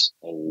remix,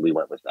 and we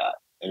went with that.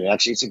 And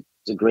actually, it's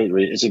a great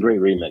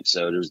remix.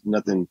 So there's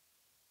nothing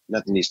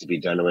needs to be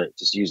done to it.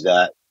 Just use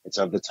that. It's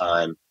of the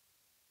time.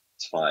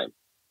 It's fine.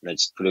 And I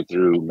just put it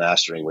through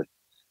mastering with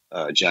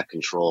Jack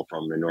Control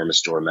from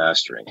Enormous Door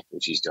Mastering,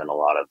 which he's done a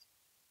lot of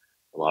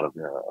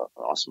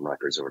awesome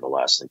records over the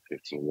last like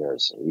 15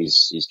 years. And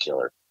he's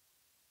killer.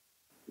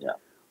 Yeah.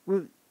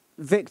 Well,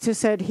 Victor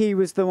said he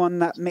was the one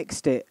that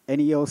mixed it, and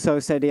he also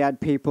said he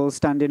had people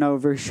standing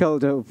over his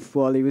shoulder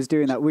while he was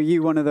doing that. Were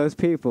you one of those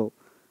people?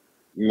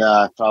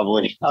 Nah,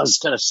 probably. I was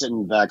kind of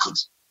sitting back,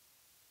 just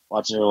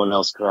watching everyone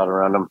else crowd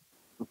around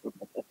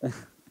him.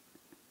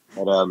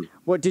 But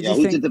What did yeah, you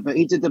he think?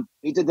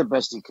 did the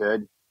best he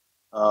could.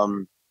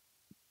 Um,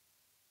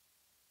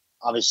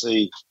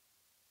 Obviously,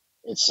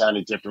 it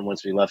sounded different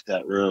once we left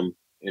that room.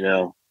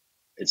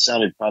 It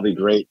sounded probably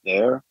great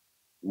there.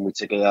 When we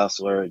took it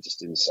elsewhere, it just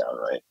didn't sound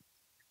right.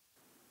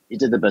 He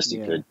did the best he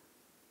Yeah. could.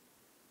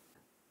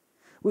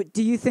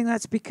 Do you think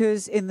that's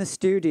because in the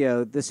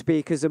studio the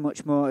speakers are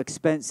much more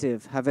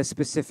expensive, have a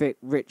specific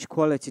rich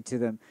quality to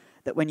them,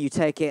 that when you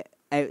take it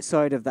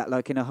outside of that,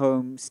 like in a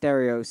home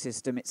stereo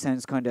system, it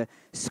sounds kind of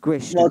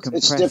squished Well, and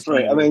it's compressed,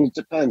 different. I maybe? mean, it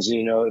depends.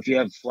 If you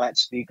have flat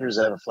speakers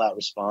that have a flat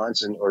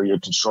response, or your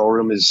control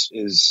room is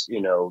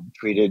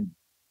treated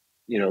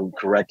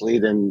correctly,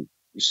 then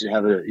you should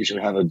have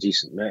a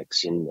decent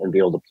mix and be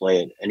able to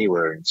play it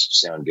anywhere and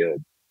sound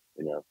good.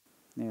 You know,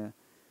 Yeah.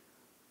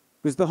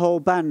 Was the whole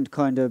band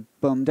kind of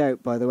bummed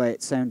out by the way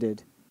it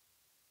sounded?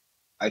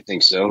 I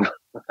think so.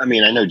 I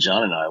mean, I know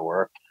John and I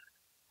were.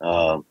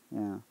 Um,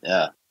 Yeah.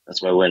 yeah, that's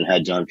why I went and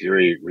had John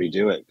Fury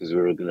redo it because we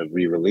were going to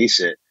re-release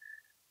it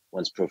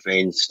once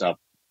Profane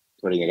stopped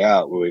putting it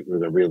out. We were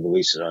going to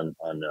re-release it on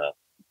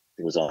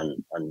it was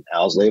on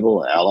Al's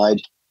label,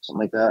 Allied,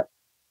 something like that.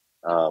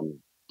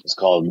 It's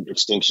called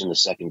Extinction: The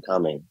Second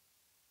Coming,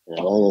 You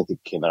know, only think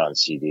it came out on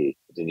CD.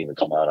 It didn't even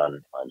come out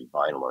on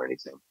vinyl or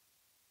anything.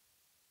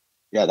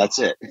 Yeah, that's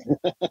it.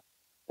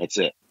 That's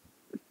it.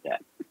 Yeah.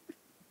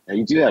 Yeah,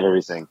 you do have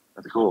everything.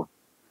 That's cool.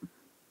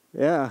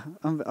 Yeah,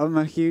 I'm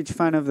a huge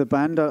fan of the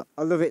band. I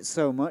love it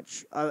so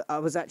much. I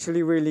was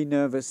actually really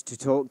nervous to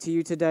talk to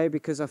you today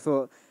because I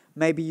thought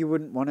maybe you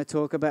wouldn't want to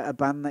talk about a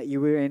band that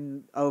you were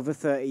in over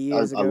 30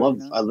 years I ago, you love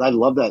know? I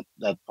love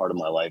that part of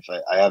my life.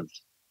 I have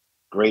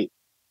great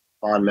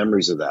fond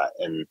memories of that,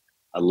 and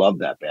I love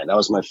that band. That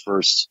was my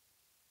first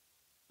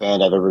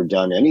band I've ever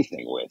done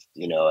anything with.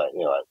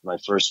 My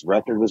first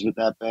record was with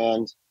that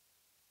band.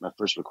 My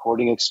first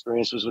recording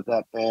experience was with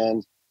that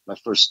band. My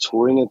first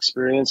touring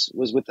experience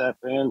was with that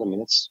band. I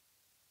mean, it's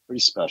pretty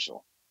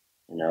special.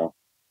 You know,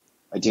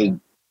 I Yeah. did.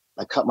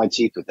 I cut my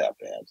teeth with that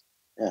band.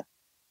 Yeah.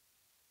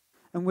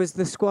 And was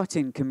the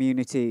squatting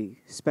community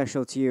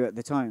special to you at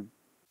the time?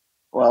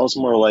 Well, I was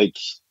more like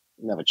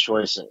I didn't have a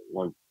choice at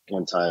one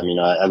time.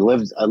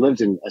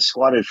 I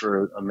squatted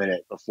for a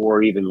minute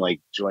before even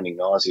like joining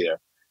Nausea.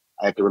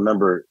 I can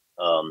remember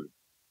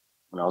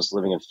when I was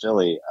living in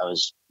Philly, I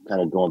was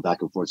kind of going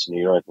back and forth to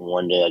New York, and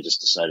one day I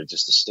just decided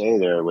just to stay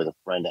there with a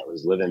friend that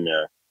was living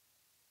there.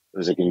 It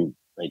was like in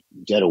like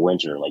dead of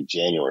winter, like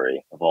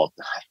January of all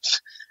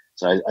times.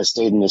 So I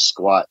stayed in this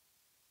squat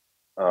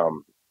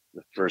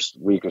the first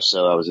week or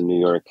so I was in New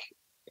York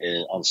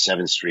on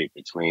 7th Street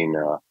between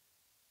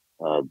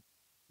uh,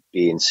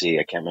 B and C.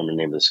 I can't remember the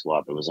name of the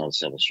squat, but it was on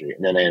 7th Street.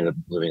 And then I ended up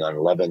living on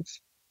 11th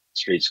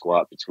Street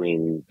squat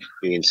between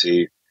B and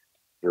C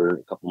for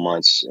a couple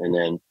months. And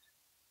then,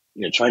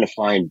 trying to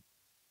find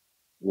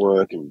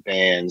work and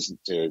bands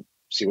to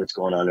see what's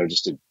going on there,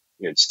 just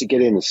to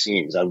get in the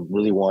scene. Because I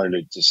really wanted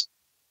to just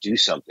do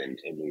something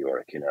in New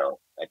York,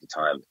 at the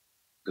time.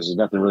 Because there's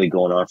nothing really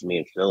going on for me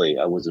in Philly.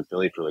 I was in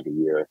Philly for like a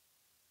year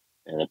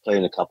and I played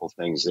in a couple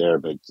things there,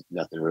 but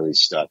nothing really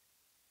stuck.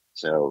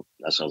 So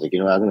that's why I was like,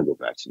 I'm going to go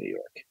back to New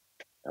York.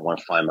 I want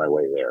to find my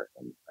way there.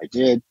 And I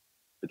did,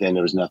 but then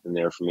there was nothing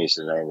there for me.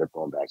 So then I ended up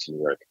going back to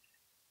New York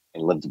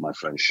and lived with my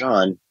friend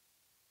Sean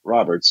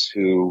Roberts,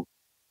 who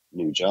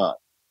knew John.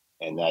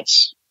 And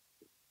that's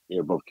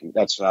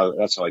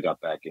how I got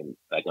back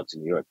up to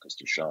New York, because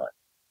through Sean,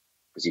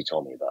 because he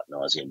told me about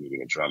Nausea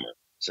needing a drummer.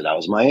 So that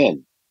was my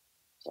in.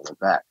 So I went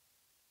back.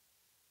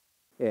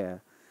 Yeah.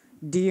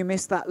 Do you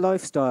miss that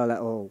lifestyle at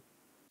all?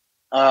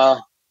 Uh,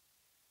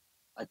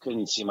 I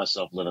couldn't see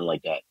myself living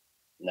like that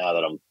now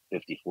that I'm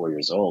 54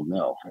 years old.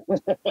 No.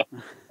 I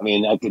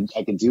mean, I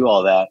could do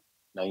all that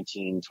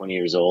 19, 20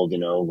 years old,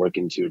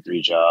 working 2 or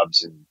 3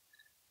 jobs and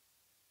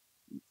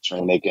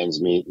trying to make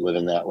ends meet,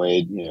 living that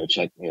way,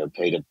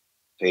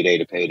 payday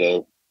to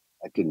payday.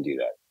 I couldn't do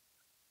that.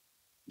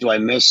 Do I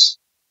miss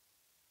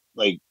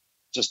like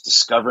just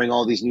discovering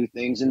all these new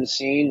things in the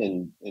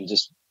scene and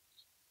just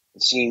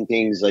seeing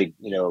things like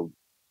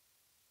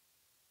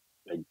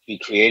be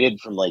created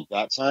from like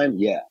that time?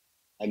 Yeah.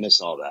 I miss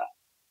all that.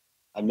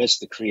 I miss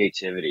the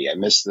creativity. I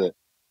miss the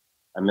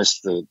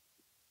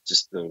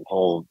just the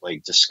whole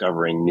like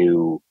discovering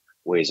new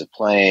ways of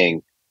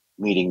playing,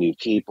 meeting new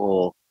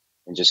people,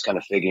 and just kind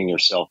of figuring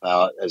yourself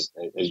out as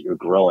you're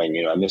growing.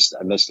 I miss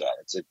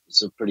that.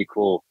 It's a pretty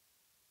cool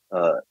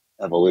uh,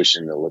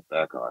 evolution to look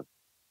back on.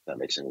 If that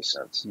makes any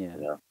sense.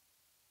 Yeah.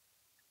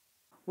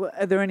 Well,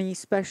 are there any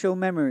special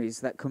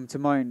memories that come to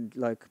mind,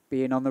 like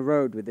being on the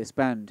road with this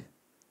band?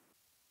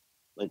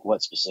 Like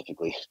what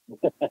specifically?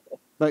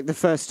 Like the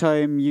first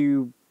time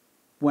you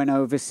went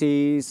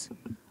overseas?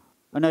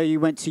 I know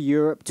you went to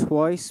Europe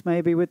twice,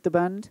 maybe with the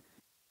band.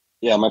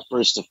 Yeah, my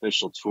first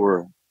official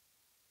tour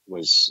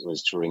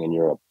was touring in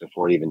Europe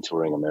before even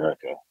touring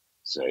America.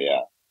 So yeah,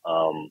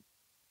 um,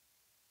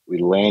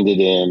 we landed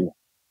in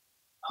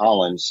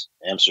Holland.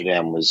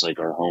 Amsterdam was like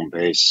our home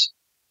base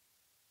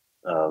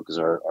because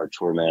our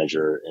tour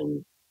manager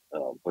and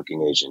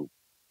booking agent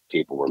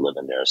people were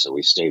living there. So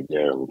we stayed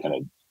there and we kind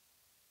of,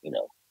 you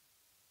know,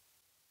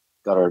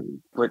 got our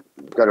foot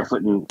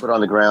foot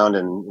on the ground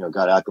and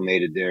got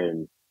acclimated there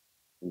and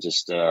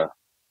just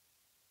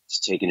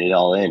taking it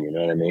all in. You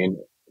know what I mean?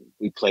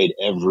 We played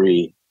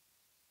every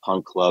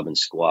punk club and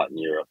squat in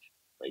Europe,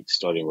 like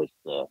starting with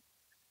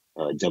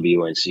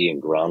WNC in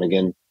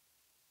Groningen,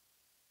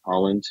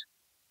 Holland,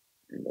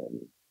 and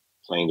then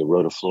playing the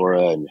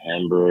Rotaflora in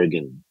Hamburg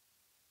and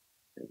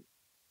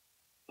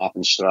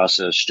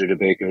Appenstrasse,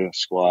 Studebaker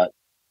squat.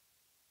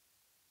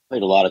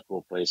 Played a lot of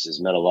cool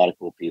places, met a lot of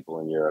cool people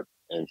in Europe.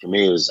 And for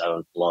me, I was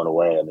blown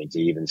away. I mean, to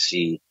even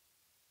see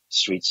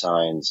street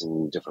signs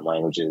in different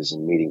languages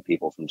and meeting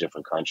people from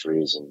different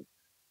countries and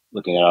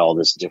looking at all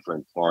this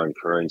different foreign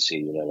currency,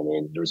 you know what I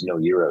mean? There was no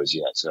euros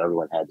yet, so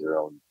everyone had their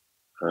own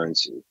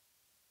currency.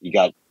 You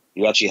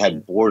actually Yeah.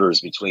 had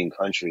borders between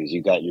countries.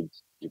 You got your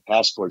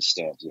passport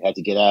stamped. You had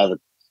to get out of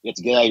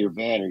your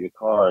van or your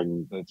car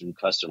and go through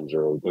customs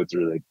or go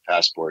through the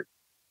passport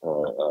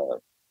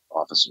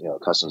office,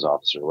 customs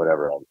officer or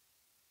whatever.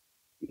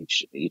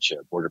 Each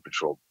border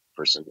patrol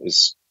person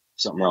is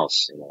something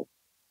else,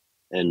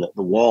 And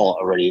the wall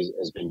already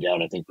has been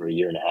down, I think, for a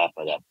year and a half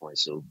by that point.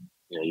 So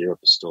Europe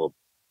is still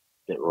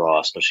a bit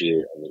raw, especially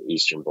in the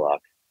Eastern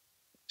Bloc.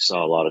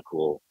 saw a lot of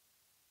cool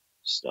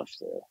stuff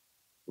there,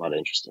 a lot of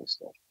interesting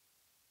stuff.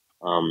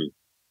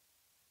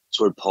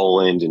 Toured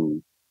Poland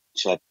and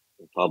Czech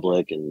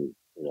Republic and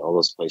all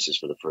those places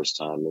for the first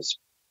time. It's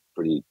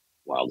pretty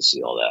wild to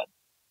see all that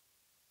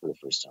for the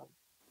first time.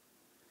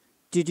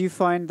 Did you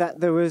find that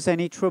there was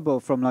any trouble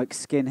from like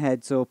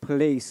skinheads or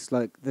police,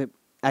 like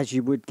as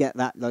you would get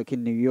that like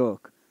in New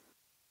York?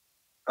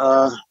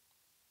 I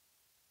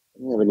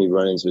didn't have any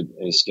run-ins with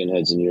any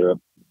skinheads in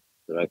Europe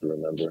that I can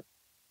remember.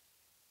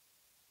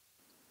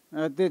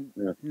 Did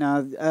Yeah.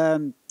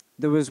 no.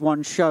 There was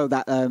one show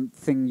that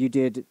thing you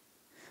did.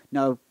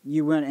 No,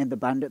 you weren't in the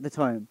band at the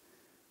time.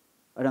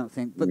 I don't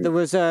think. But there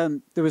was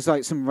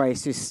like some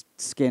racist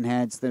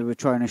skinheads that were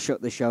trying to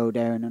shut the show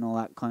down and all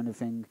that kind of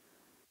thing.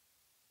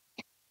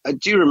 I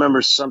do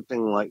remember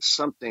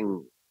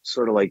something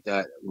sort of like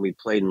that. We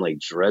played in like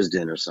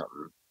Dresden or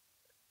something.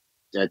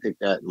 I think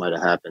that might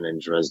have happened in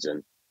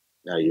Dresden.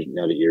 Now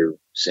that you're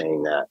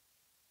saying that,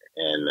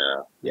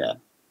 and yeah,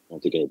 I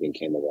don't think anything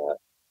came of that.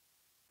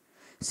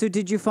 So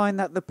did you find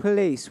that the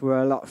police were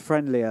a lot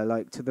friendlier,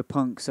 like to the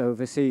punks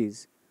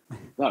overseas?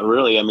 Not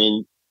really. I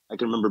mean, I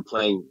can remember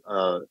playing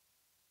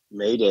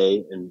May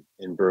Day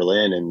in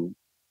Berlin, and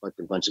like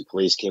a bunch of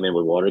police came in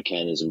with water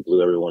cannons and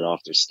blew everyone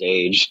off their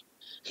stage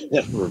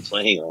that we were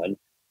playing on.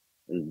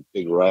 And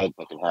big riot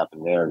fucking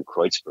happened there in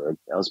Kreuzberg.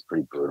 That was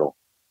pretty brutal.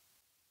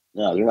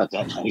 No, they're not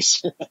that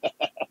nice.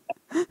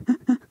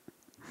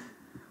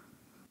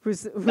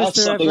 Was That's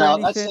there something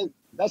ever anything?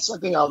 that's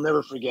something I'll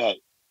never forget.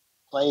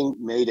 Playing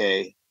May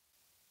Day,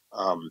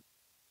 a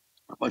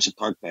bunch of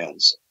punk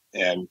bands,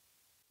 and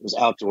it was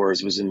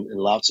outdoors. It was in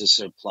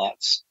Lausitzer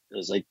Platz. It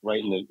was like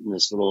right in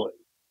this little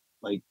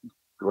like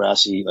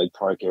grassy like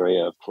park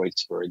area of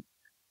Kreuzberg.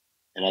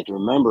 And I can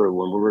remember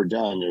when we were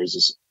done, there was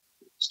this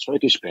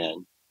Turkish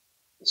band,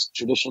 this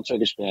traditional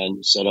Turkish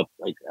band set up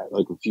like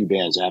a few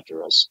bands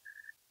after us.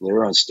 And they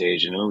were on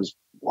stage, and it was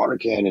water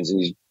cannons and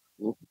these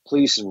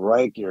police and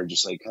riot gear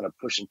just like kind of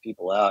pushing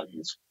people out. And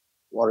this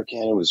water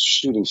cannon was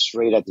shooting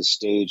straight at the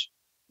stage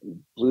and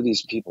blew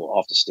these people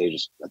off the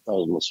stage. I thought it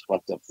was the most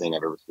fucked up thing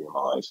I've ever seen in my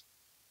life.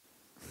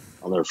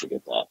 I'll never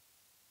forget that.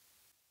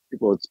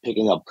 People were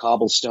picking up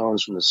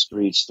cobblestones from the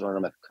streets, throwing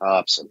them at the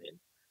cops. I mean,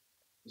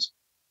 it was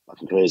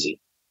fucking crazy.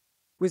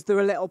 Was there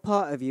a little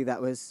part of you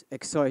that was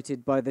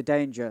excited by the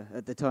danger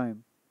at the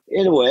time?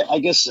 In a way, I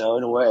guess so.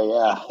 In a way,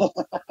 yeah.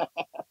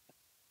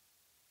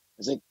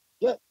 It's like,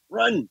 yeah,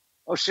 run.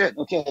 Oh shit.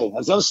 Okay.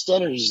 As I was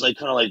standing, just like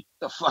kind of like,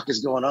 the fuck is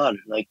going on?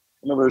 Like,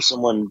 I remember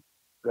someone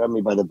grabbed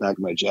me by the back of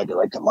my jacket,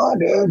 like, come on,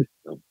 dude.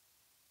 Like,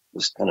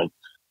 just kind of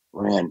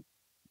ran.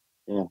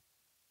 Yeah.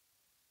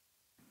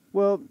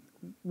 Well,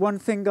 one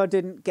thing I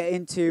didn't get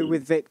into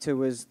with Victor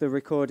was the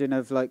recording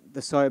of like the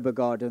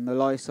Cybergod and the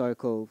Lie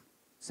Cycle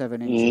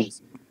 7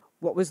 inches.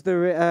 What was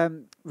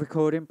the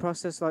recording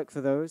process like for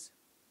those?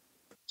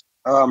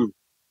 I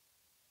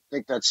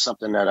think that's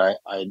something that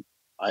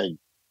I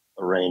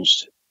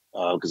arranged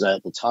because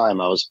at the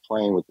time I was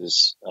playing with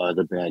this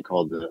the band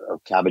called the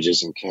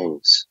Cabbages and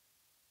Kings,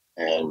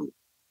 and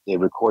they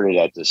recorded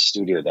at the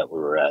studio that we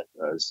were at.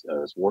 It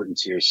was Wharton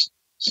Tears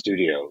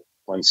Studio,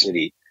 Fun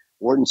City.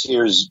 Wharton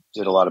Tears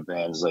did a lot of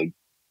bands like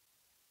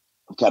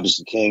Cabbages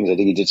and Kings. I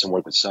think he did some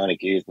work with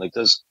Sonic Youth, like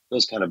those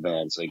kind of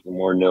bands, like the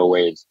more no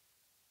wave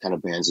kind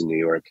of bands in New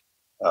York.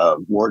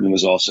 Wharton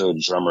was also a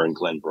drummer in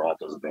Glenn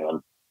Bronco's band,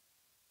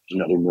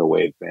 another no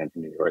wave band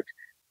from New York.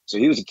 So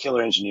he was a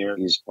killer engineer.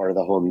 He was part of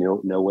the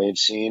whole no wave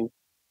scene.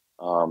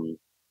 Um,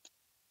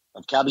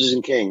 of Cabbages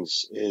and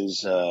Kings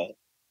is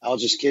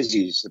Algis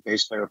Kizzies, the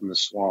bass player from the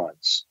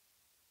Swans.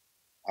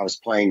 I was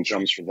playing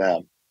drums for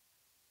them,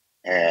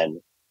 and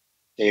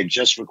they had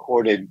just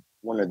recorded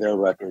one of their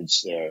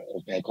records there,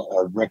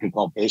 a record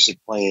called Basic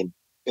Pain,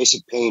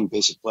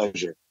 Basic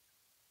Pleasure,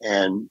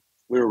 and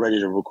we were ready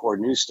to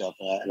record new stuff.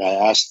 And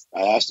I asked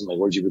him, like,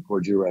 where'd you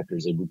record your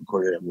records? They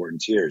recorded at Wharton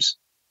Tears.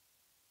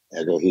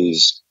 I go,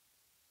 he's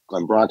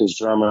Glenn Bronco's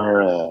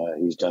drummer.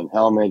 He's done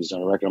Helmet. He's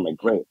done a record. I'm like,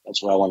 great.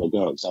 That's where I want to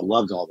go because I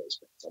loved all those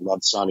bands. I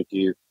loved Sonic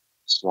Youth,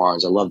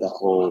 Swans. I loved that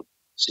whole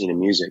scene of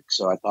music.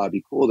 So I thought it'd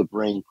be cool to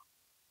bring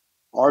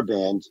our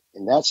band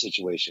in that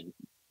situation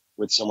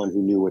with someone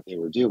who knew what they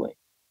were doing,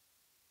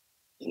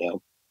 you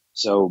know?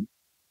 So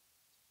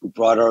we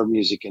brought our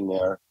music in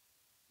there.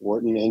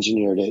 Wharton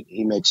engineered it.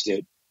 He mixed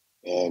it.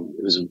 And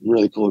it was a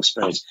really cool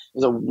experience. It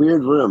was a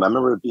weird room. I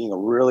remember it being a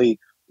really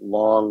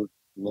long,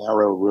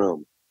 narrow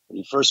room. When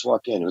you first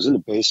walk in, it was in the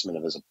basement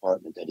of his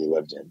apartment that he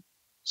lived in.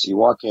 So you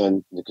walk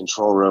in the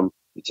control room,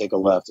 you take a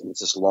left, and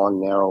it's this long,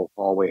 narrow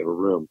hallway of a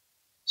room.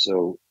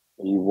 So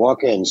when you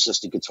walk in, it's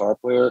just a guitar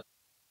player,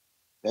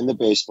 then the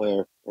bass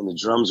player, and the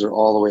drums are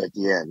all the way at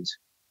the end.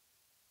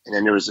 And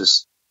then there was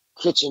this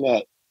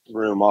kitchenette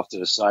room off to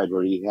the side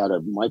where he had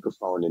a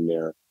microphone in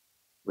there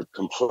with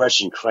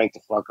compression cranked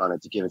the fuck on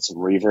it to give it some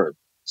reverb.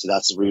 So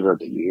that's the reverb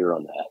that you hear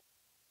on that.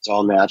 It's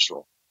all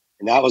natural.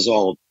 And that was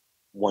all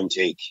one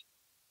take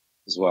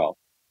as well.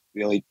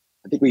 I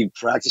think we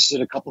practiced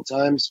it a couple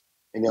times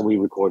and then we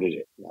recorded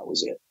it. And that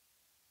was it.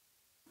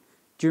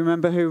 Do you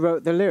remember who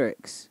wrote the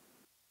lyrics?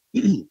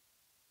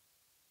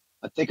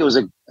 I think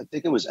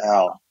it was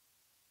Al,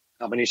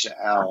 combination of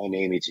Al and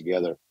Amy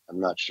together. I'm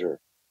not sure.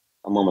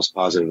 I'm almost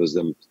positive it was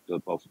them,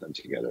 both of them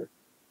together.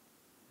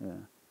 Yeah.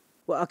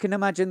 Well, I can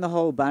imagine the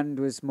whole band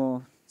was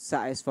more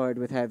satisfied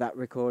with how that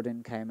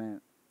recording came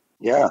out.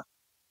 Yeah,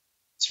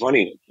 it's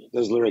funny.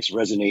 Those lyrics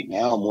resonate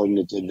now more than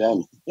it did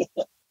then.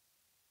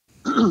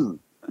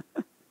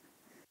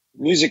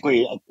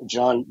 Musically,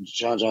 John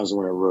John's the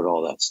one who wrote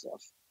all that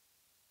stuff.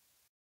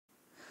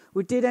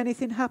 Well, did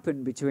anything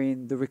happen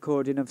between the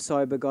recording of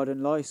Cybergod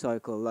and Lie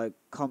Cycle, like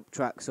comp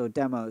tracks or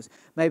demos?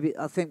 Maybe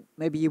I think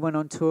maybe you went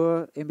on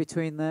tour in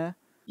between there.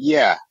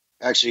 Yeah,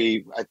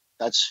 actually,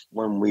 that's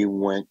when we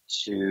went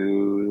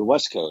to the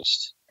West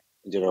Coast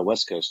and did our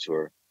West Coast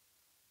tour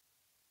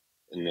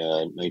in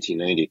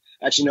 1990.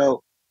 Actually,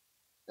 no,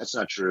 that's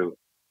not true.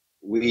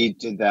 We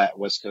did that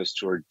West Coast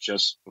tour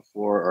just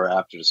before or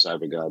after the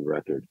Cybergod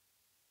record,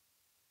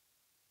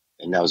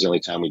 and that was the only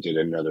time we did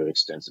another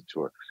extensive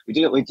tour. We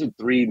did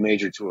three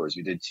major tours.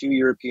 We did two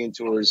European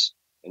tours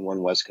and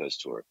one West Coast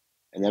tour,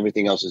 and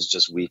everything else is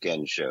just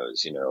weekend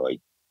shows. You know,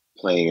 like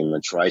playing in the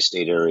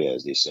tri-state area,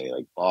 as they say,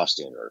 like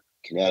Boston or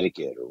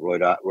Connecticut or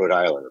Rhode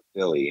Island or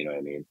Philly. You know what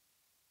I mean?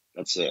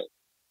 That's it.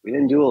 We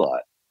didn't do a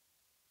lot.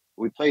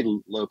 We played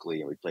locally,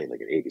 and we played like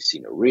at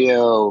ABC No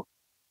Rio,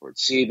 or at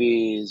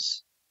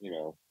CB's, you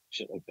know,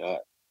 shit like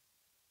that.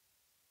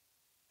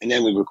 And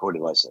then we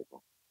recorded Life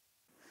Cycle.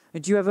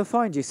 And do you ever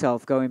find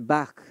yourself going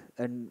back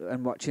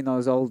and watching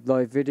those old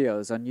live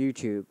videos on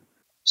YouTube?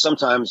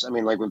 Sometimes, I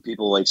mean, like when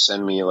people like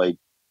send me like,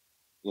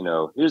 you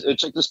know, here's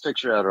check this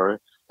picture out, or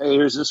hey,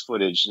 here's this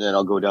footage, and then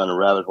I'll go down a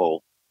rabbit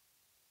hole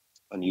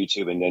on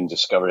YouTube and then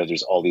discover that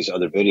there's all these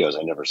other videos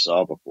I never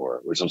saw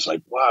before, which I was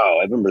like, wow,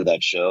 I remember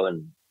that show,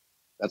 and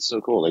that's so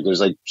cool. Like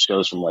there's like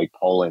shows from like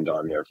Poland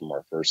on there from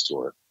our first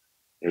tour.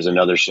 There's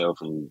another show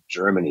from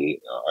Germany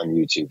on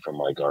YouTube from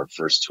like our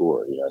first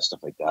tour, you know,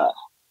 stuff like that.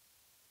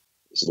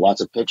 There's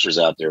lots of pictures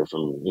out there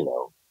from, you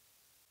know,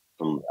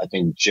 from I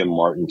think Jim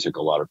Martin took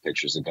a lot of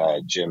pictures. The guy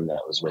Jim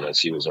that was with us,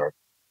 he was our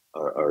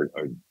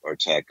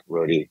tech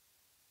roadie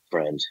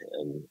friend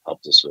and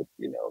helped us with,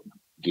 you know,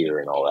 gear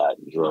and all that,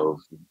 and drove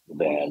the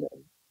band,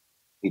 and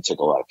he took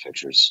a lot of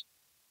pictures.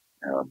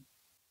 Um,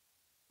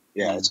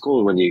 yeah, Yeah, it's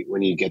cool when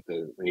you get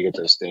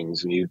those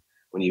things,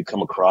 when you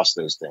come across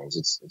those things.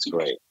 It's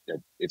great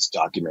that it's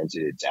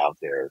documented, it's out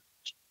there.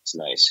 It's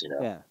nice, you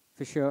know. yeah,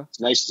 for sure. It's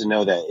nice to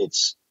know that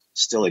it's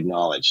still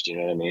acknowledged. You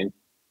know what I mean?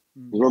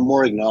 Mm. We're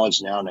more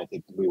acknowledged now than I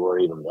think we were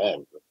even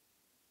then.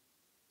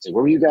 It's like,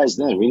 where were you guys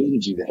then? We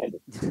needed you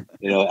then.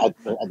 You know, I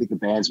think the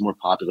band's more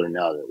popular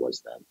now than it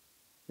was then.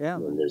 Yeah,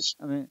 When there's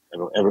I mean,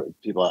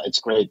 people, it's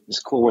great. It's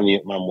cool when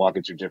I'm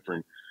walking through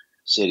different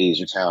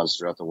cities or towns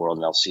throughout the world,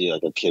 and I'll see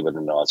like a kid with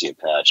a nausea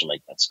patch. I'm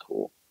like, that's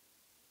cool.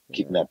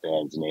 Keeping yeah, that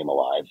band's name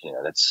alive. You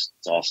know, that's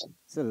awesome.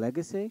 it's a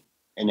legacy.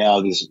 And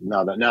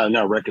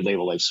now record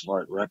label like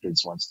Smart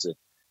Records wants to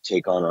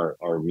take on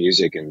our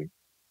music and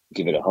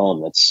give it a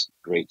home. That's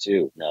great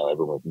too. Now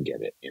everyone can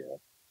get it. You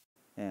know.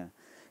 Yeah.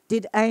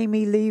 Did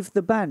Amy leave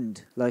the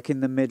band like in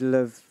the middle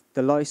of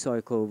the Life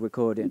Cycle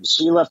recording?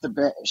 She left the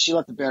band. She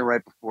left the band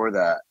right before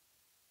that.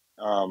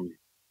 Um,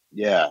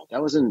 yeah,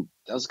 that was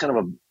kind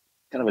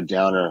of a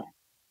downer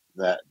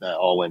that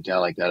all went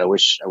down like that. I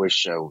wish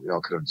we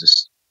all could have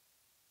just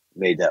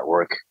made that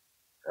work.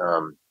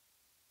 Um,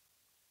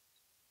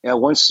 yeah,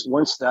 once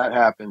that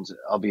happened,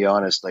 I'll be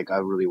honest, like I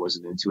really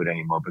wasn't into it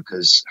anymore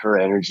because her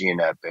energy in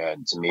that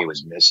band to me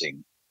was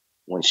missing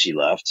when she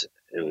left.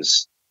 It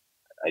was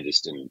I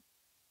just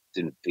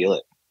didn't feel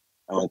it.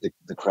 I don't think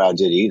the crowd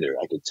did either.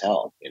 I could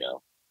tell, you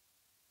know.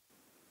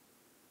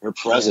 Her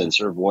Yeah, presence,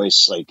 her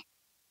voice, like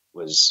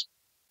was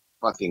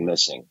fucking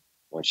missing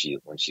when she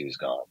was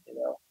gone. You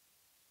know,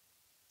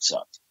 it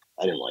sucked.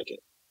 I didn't like it.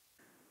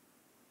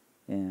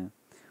 yeah.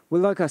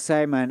 Well, like I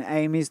say, man,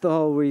 Amy's the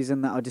whole reason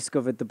that I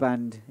discovered the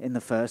band in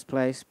the first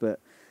place. But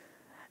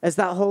as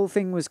that whole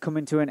thing was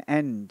coming to an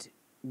end,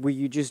 were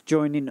you just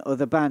joining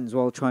other bands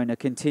while trying to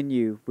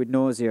continue with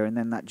Nausea, and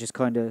then that just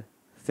kind of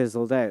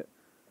fizzled out?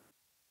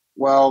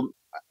 Well,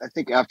 I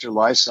think after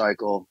Life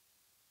Cycle,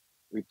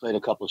 we played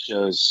a couple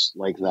shows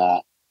like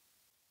that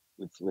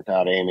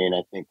without Amy, and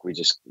I think we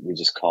just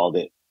called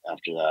it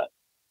after that.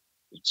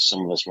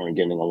 Some of us weren't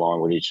getting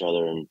along with each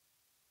other and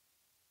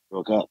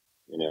broke up,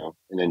 you know.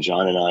 And then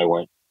John and I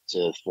went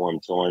to form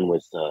Thorn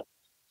with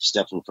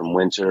Stefan from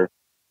Winter.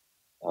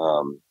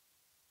 Um,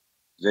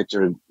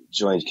 Victor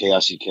joined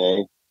Chaos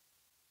UK.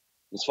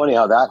 It's funny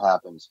how that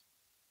happened.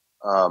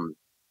 Um,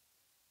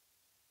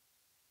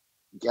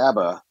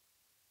 Gabba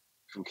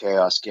from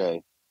Chaos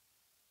K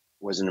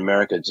was in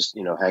America, just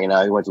you know, hanging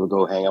out. He went to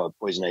go hang out with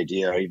Poison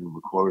Idea, or even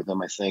record with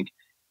them, I think.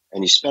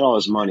 And he spent all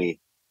his money,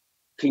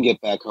 couldn't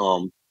get back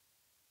home.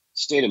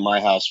 Stayed at my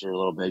house for a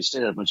little bit. He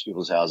stayed at a bunch of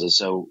people's houses.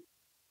 So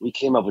we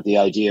came up with the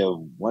idea of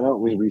why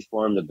don't we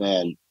reform the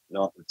band?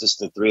 No, just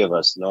the three of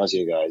us,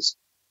 Nausea guys,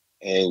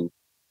 and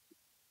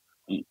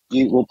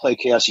we'll play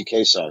Chaos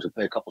UK songs. We'll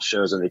play a couple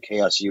shows under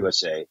Chaos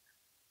USA,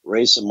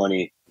 raise some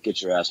money,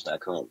 get your ass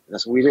back home. And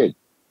that's what we did.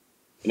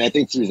 And I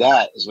think through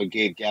that is what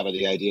gave Gabba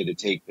the idea to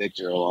take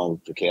Victor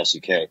along for Chaos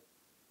UK.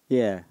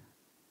 Yeah,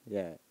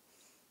 yeah,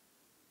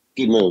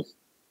 Good move.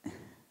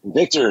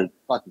 Victor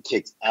fucking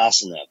kicked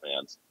ass in that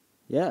band.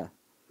 yeah,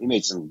 He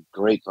made some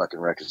great fucking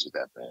records with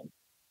that band.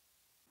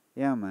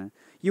 yeah, man.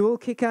 You all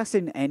kick ass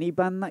in any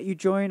band that you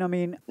join. I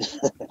mean,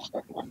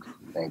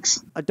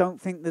 Thanks. I don't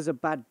think there's a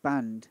bad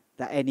band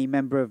that any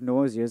member of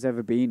Nausea has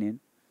ever been in.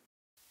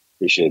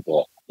 Appreciate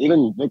that.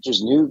 Even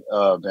Victor's new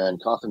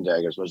band, Coffin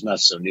Daggers, was not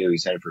so new.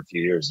 He's had it for a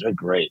few years. They're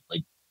great.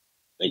 Like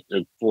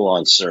they're full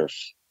on surf.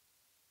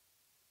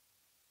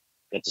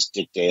 Got this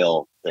Dick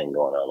Dale thing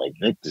going on. Like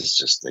Vic is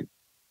just like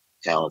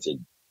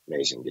talented,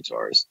 amazing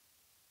guitarist.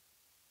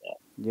 Yeah.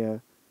 Yeah.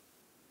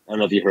 I don't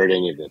know if you heard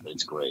any of it, but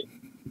it's great.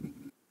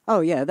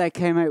 Oh yeah, they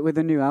came out with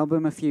a new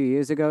album a few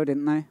years ago,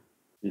 didn't they?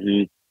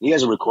 He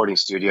has a recording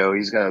studio.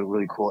 He's got a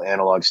really cool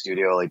analog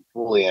studio, like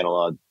fully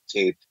analog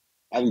tape.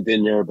 I haven't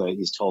been there, but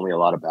he's told me a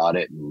lot about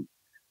it, and it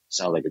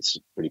sounds like it's a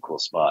pretty cool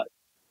spot.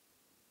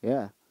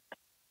 Yeah.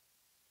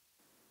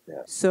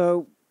 Yeah.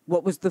 So,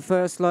 what was the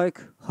first like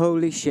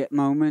holy shit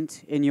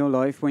moment in your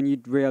life when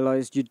you'd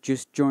realised you'd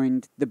just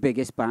joined the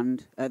biggest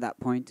band at that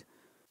point?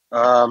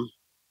 Um,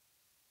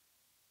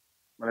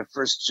 when I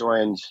first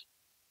joined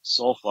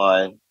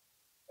Soulfly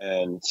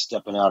and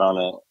stepping out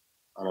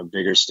on a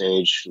bigger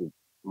stage with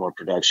more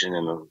production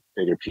and a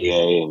bigger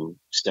PA and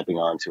stepping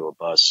onto a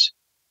bus,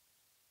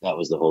 that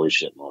was the holy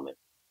shit moment.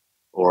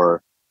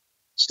 Or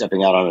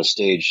stepping out on a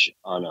stage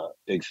on a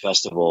big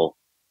festival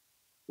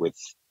with,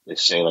 they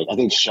say, like, I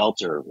think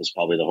Shelter was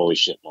probably the holy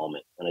shit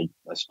moment. And I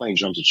was playing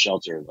drums at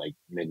Shelter in like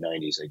mid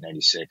 90s, like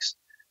 96.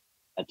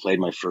 I played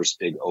my first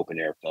big open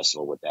air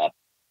festival with that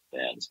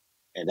band.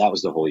 And that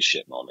was the holy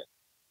shit moment.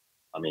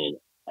 I mean,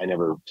 I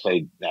never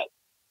played that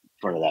in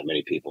front of that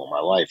many people in my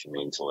life. I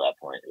mean, until that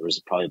point, it was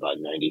probably about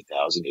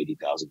 90,000,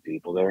 80,000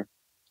 people there.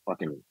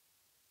 Fucking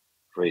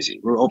crazy.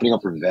 We were opening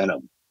up for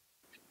Venom.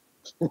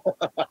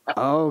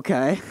 Oh,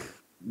 okay.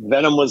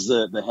 Venom was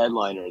the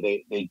headliner.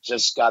 They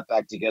just got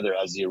back together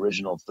as the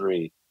original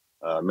three,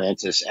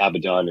 Mantis,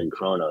 Abaddon, and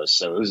Kronos.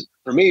 So it was,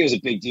 for me, it was a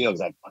big deal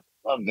because I fucking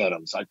love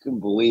Venom. So I couldn't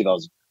believe I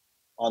was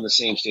on the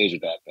same stage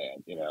with that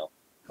band. You know,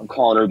 I'm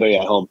calling everybody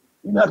at home.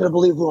 You're not gonna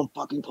believe who I'm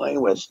fucking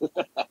playing with.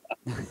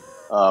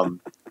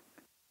 um,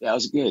 yeah, it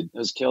was good. It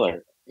was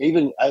killer.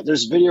 Even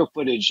there's video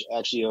footage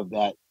actually of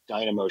that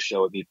Dynamo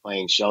show of me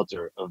playing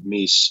Shelter, of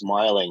me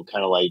smiling,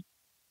 kind of like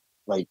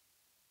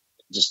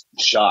just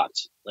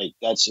shocked. Like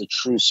that's a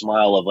true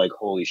smile of like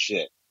holy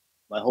shit.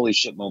 My holy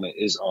shit moment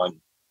is on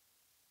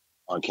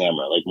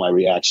camera. Like my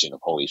reaction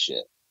of holy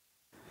shit.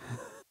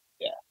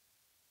 Yeah,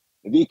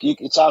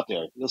 it's out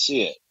there. You'll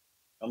see it.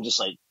 I'm just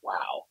like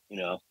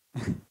wow,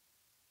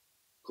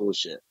 cool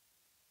shit.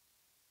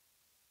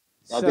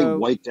 I think So,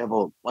 White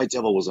Devil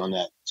was on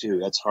that too.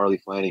 That's Harley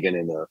Flanagan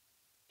and the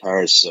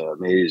Paris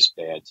Maze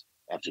band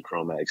after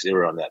Chromax. They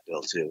were on that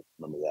bill too.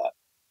 Remember that?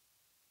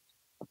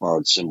 I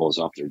borrowed cymbals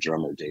off their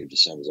drummer Dave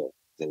DeCenzo.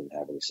 They didn't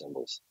have any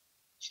cymbals.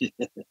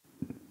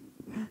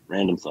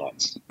 Random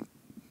thoughts.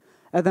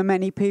 are there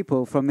many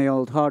people from the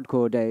old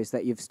hardcore days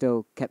that you've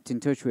still kept in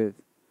touch with?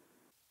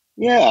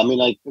 Yeah, I mean,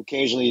 like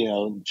occasionally,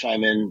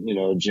 chime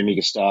in, Jimmy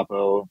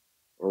Gestapo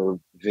or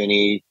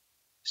Vinny,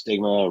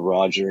 Stigma,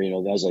 Roger,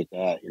 guys like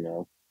that.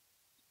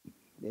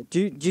 Do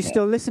you Yeah,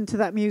 still listen to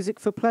that music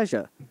for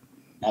pleasure?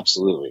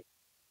 absolutely.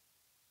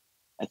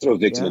 I throw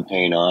Victim Yeah. in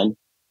Pain on.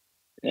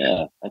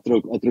 Yeah, I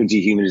throw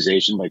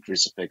Dehumanization by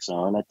Crucifix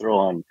on. I throw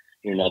on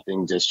Hear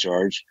Nothing,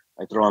 Discharge.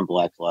 I throw on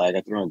Black Flag.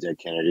 I throw on Dead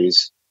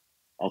Kennedys.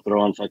 I'll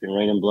throw on fucking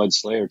Rain and Blood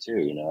Slayer too.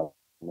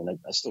 I mean,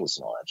 I still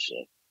listen to all that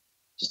shit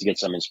just to get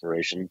some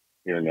inspiration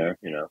here and there.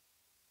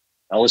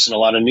 I listen to a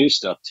lot of new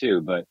stuff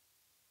too, but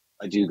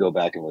I do go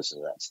back and listen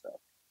to that stuff.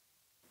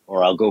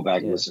 Or I'll go back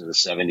and Yeah. listen to the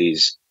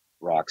 70s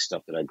rock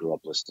stuff that I grew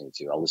up listening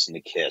to. I'll listen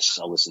to Kiss.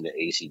 I'll listen to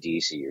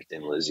AC/DC or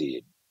Thin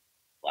Lizzy,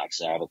 Black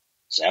Sabbath,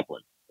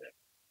 Zeppelin,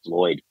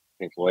 Floyd,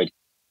 Pink Floyd.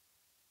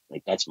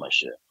 Like, that's my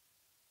shit.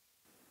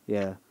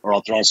 Yeah. Or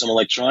I'll throw on some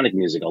electronic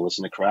music. I'll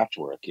listen to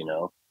Kraftwerk,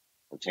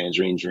 or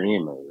Tangerine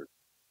Dream or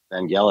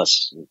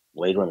Vangelis,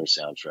 Blade Runner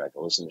soundtrack.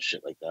 I'll listen to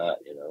shit like that,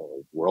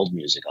 like world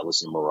music. I'll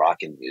listen to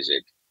Moroccan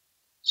music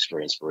just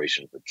for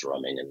inspiration for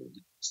drumming and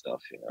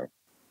stuff.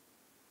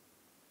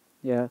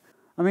 Yeah.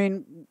 I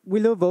mean, we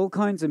love all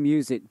kinds of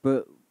music,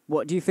 but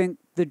what do you think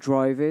the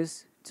drive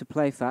is to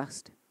play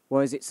fast?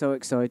 Why is it so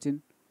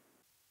exciting?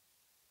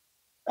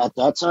 At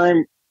that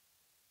time,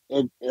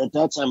 at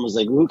that time was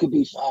like, who could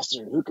be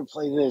faster? Who could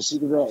play this? Who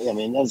could that? I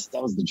mean, that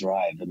was the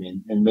drive. I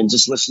mean, and then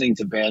just listening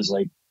to bands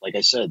like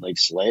I said, like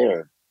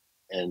Slayer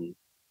and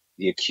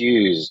The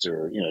Accused,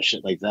 or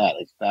shit like that,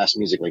 like fast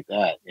music like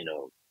that,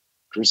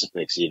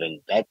 Crucifix even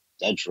that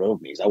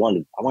drove me. 'Cause I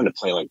wanted to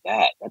play like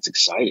that. That's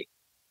exciting,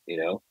 you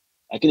know.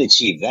 I can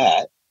achieve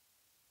that,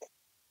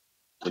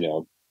 you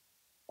know.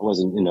 I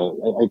wasn't,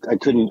 I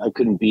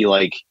couldn't be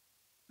like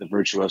the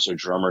virtuoso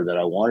drummer that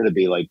I wanted to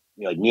be, like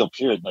Neil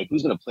Peart. Like,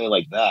 who's gonna play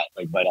like that,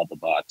 like right out the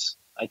box?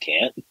 I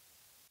can't,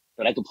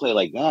 but I can play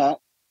like that.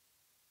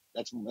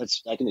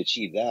 I can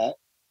achieve that.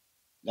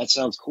 That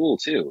sounds cool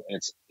too.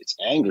 And it's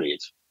angry.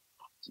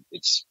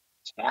 It's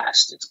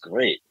fast. It's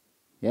great.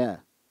 Yeah.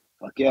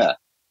 fuck yeah.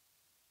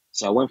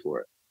 So I went for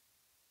it.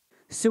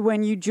 So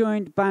when you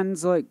joined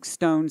bands like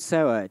Stone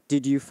Sour,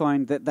 did you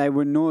find that they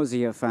were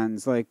Nausea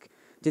fans? Like,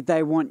 did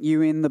they want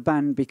you in the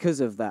band because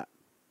of that?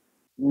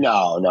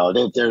 No,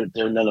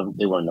 they're none of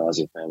they weren't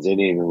Nausea fans. They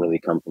didn't even really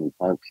come from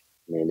punk.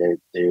 I mean,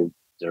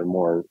 they're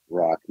more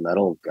rock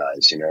metal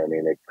guys. You know what I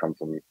mean? They come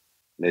from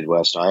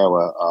Midwest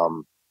Iowa.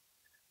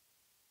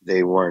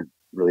 They weren't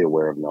really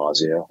aware of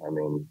Nausea. I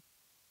mean,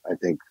 I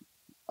think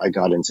I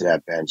got into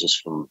that band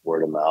just from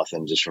word of mouth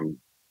and just from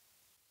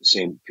the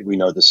same. We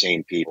know the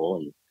same people,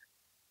 and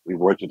we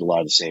worked with a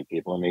lot of the same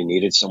people, and they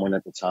needed someone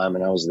at the time,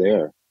 and I was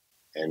there,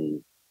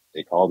 and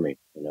they called me.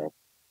 You know,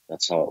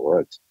 that's how it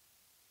worked.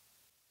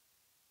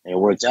 And it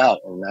worked out.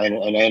 And I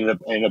ended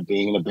up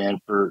being in a band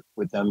for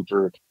with them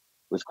for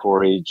with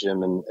Corey,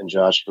 Jim, and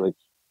Josh for like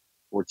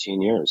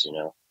 14 years. You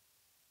know,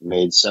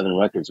 made 7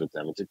 records with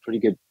them. It did pretty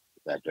good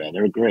with that band.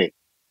 They were great.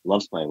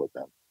 Loved playing with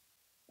them.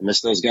 I miss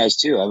those guys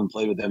too. I haven't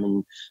played with them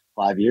in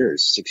 5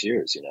 years, 6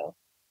 years. You know.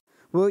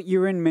 Well,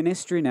 you're in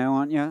ministry now,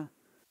 aren't you?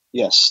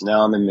 Yes.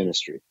 Now I'm in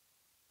ministry.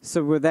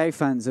 So were they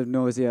fans of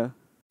Nausea?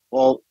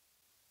 Well,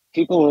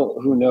 people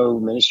who know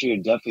ministry are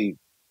definitely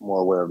more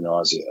aware of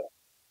Nausea.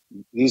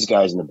 These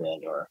guys in the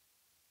band are.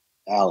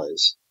 Al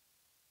is.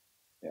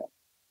 Yeah.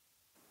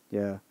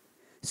 Yeah.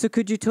 So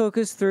could you talk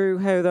us through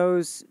how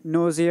those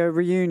Nausea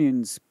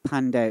reunions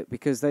panned out?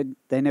 Because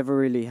they never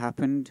really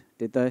happened,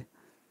 did they?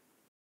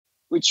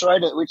 We tried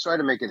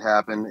to make it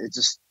happen. It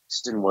just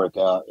didn't work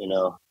out, you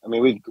know. I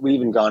mean, we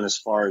even gone as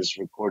far as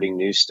recording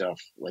new stuff.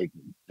 Like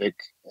Vic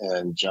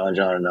and John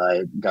and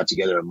I got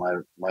together at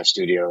my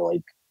studio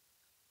like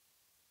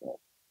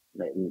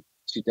in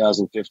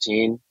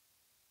 2015,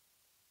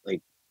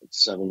 like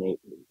 7, 8,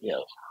 you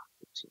know,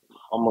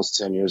 almost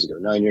 10 years ago,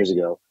 9 years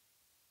ago.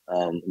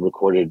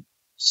 Recorded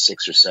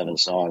 6 or 7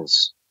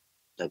 songs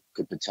that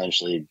could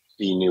potentially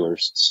be newer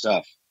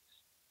stuff,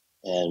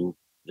 and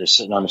they're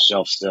sitting on the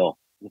shelf still.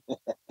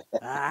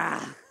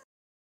 Ah.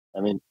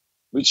 I mean,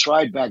 we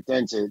tried back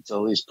then to at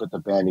least put the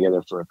band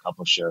together for a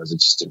couple of shows.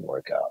 It just didn't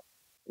work out.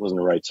 It wasn't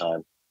the right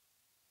time.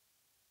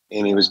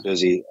 Amy was Yeah.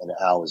 busy and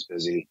Al was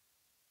busy.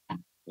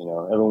 You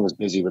know, everyone was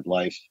busy with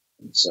life.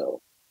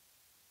 So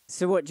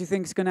So what do you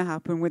think's going to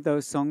happen with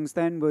those songs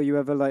then? Will you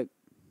ever like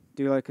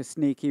do like a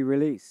sneaky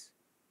release?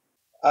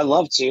 I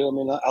love to. I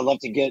mean, I love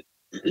to get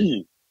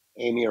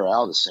Amy or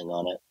Al to sing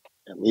on it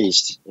at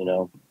least. You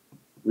know,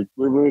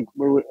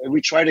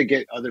 we try to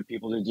get other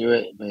people to do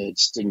it, but it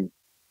just didn't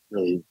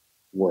really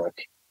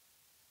work.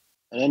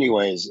 And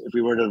anyways, if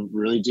we were to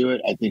really do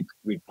it, I think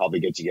we'd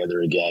probably get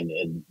together again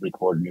and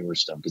record newer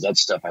stuff because that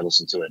stuff I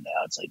listen to it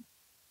now. It's like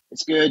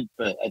it's good,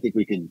 but I think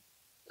we could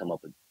come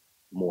up with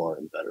more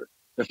and better.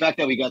 The fact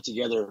that we got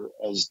together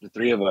as the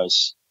three of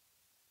us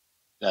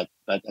that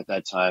at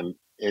that time,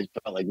 it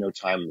felt like no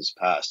time has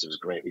passed. It was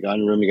great. We got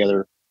in a room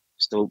together.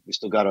 We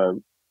still got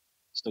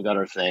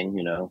our thing,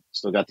 you know,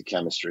 still got the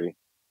chemistry.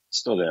 It's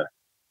still there.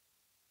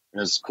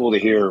 And it's cool to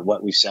hear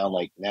what we sound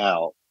like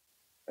now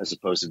as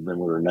opposed to when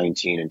we were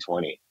 19 and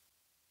 20.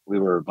 We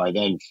were by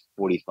then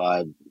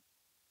 45,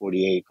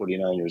 48,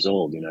 49 years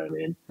old, you know what I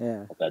mean?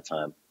 Yeah. At that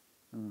time.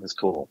 Mm. It's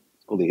cool.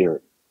 It's cool to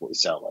hear what we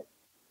sound like.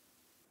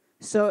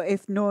 So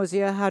if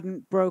Nausea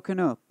hadn't broken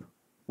up,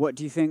 what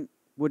do you think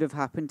would have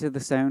happened to the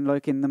sound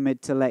like in the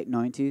mid to late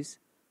 90s?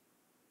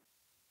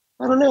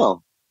 I don't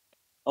know.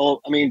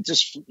 Oh, I mean,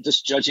 just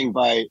judging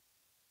by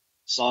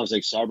songs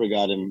like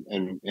Cybergod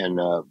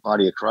and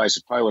Body of Christ,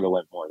 it probably would have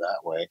went more that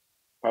way.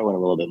 Probably went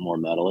a little bit more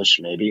metalish,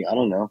 maybe. I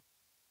don't know.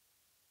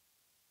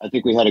 I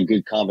think we had a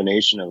good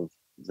combination of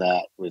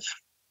that with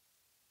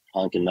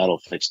punk and metal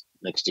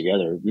mixed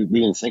together. We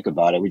didn't think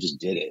about it. We just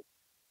did it,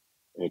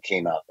 and it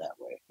came out that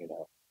way. You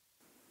know,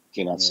 it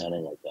came out Yeah.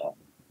 sounding like that.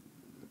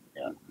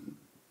 Yeah.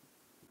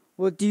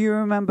 Well, do you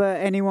remember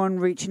anyone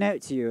reaching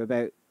out to you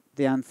about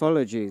the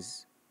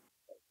anthologies?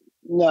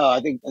 No,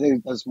 I think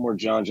that's more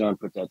John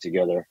put that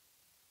together.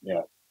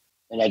 Yeah.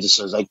 And I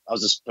was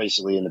just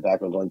basically in the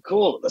background going,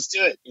 "Cool, let's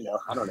do it." You know,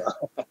 I don't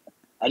know.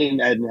 I didn't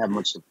have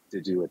much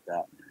to do with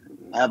that.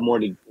 I have more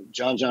to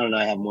John and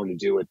I have more to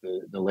do with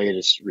the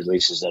latest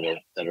releases that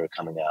are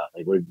coming out.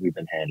 Like we've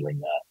been handling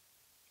that.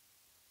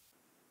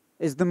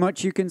 Is there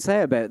much you can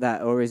say about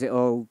that, or is it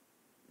all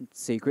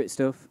secret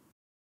stuff?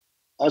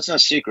 Oh, it's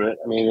not secret.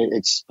 I mean,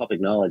 it's public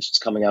knowledge. It's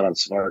coming out on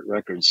Smart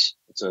Records.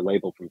 It's a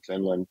label from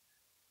Finland.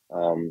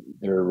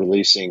 They're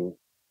releasing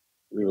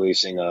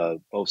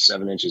both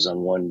 7 inches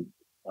on one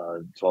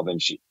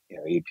 12-inch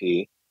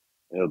EP.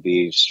 It'll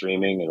be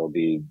streaming. It'll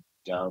be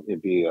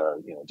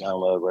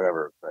download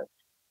whatever. But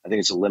I think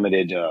it's a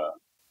limited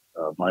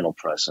vinyl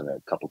press in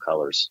a couple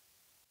colors.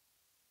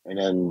 And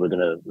then we're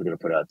gonna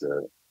put out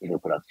the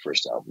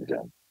first album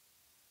again.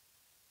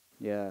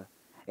 Yeah.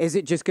 Is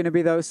it just going to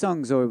be those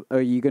songs, or are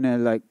you going to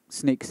like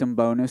sneak some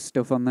bonus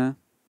stuff on there?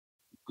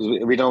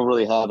 Because we don't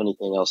really have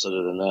anything else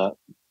other than that.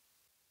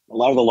 A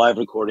lot of the live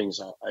recordings,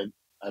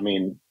 I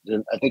mean,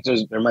 I think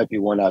there might be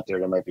one out there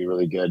that might be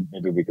really good.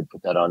 Maybe we could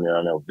put that on there.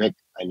 I know Vic,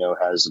 I know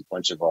has a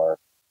bunch of our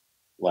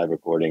live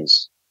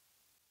recordings.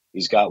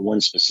 He's got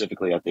one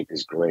specifically I think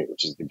is great,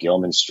 which is the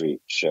Gilman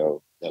Street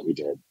show that we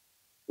did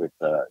with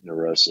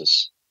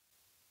Neurosis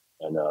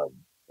and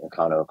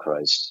Econo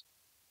Christ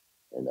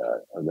and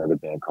another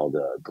band called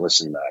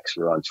Glisten Max.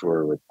 We were on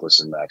tour with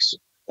Glisten Max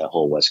that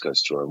whole West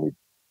Coast tour, and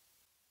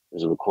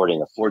there's a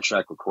recording, a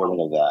 4-track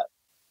recording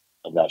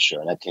of that show,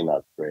 and that came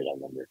out great. I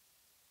remember.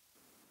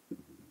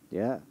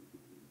 Yeah.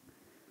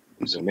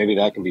 So maybe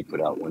that can be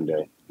put out one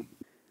day.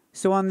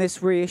 So on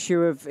this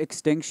reissue of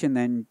Extinction,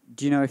 then,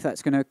 do you know if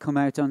that's going to come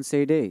out on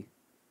CD?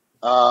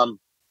 I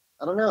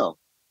don't know.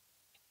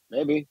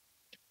 Maybe.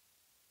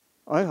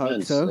 I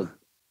hope so. Like,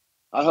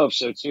 I hope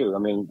so too. I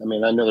mean,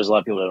 I know there's a lot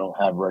of people that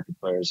don't have record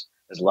players.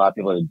 There's a lot of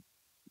people that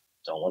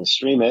don't want to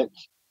stream it.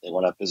 They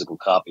want to have physical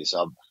copies.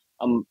 So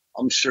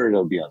I'm sure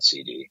it'll be on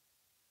CD.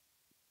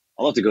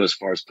 I'll have to go as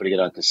far as putting it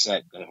on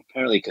cassette.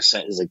 Apparently,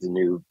 cassette is like the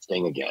new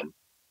thing again.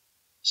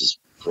 This is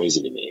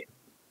crazy to me.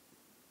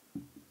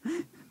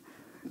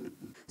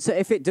 So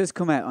if it does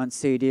come out on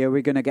CD, are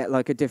we going to get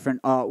like a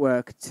different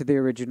artwork to the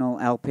original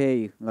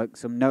LP, like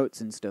some notes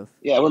and stuff?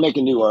 Yeah, we're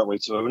making new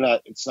artwork to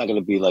it. It's not going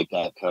to be like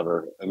that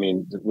cover. I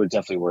mean, we're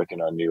definitely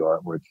working on new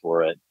artwork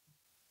for it.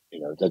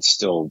 You know, that's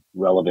still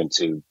relevant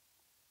to,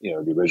 you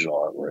know, the original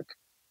artwork.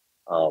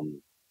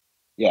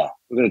 Yeah,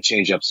 we're going to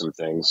change up some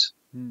things.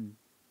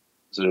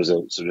 So there's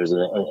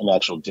an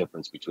actual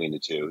difference between the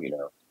two, you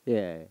know.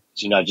 Yeah.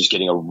 So you're not just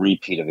getting a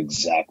repeat of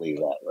exactly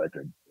that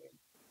record.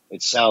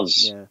 It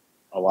sounds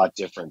a lot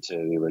different to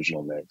the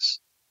original mix,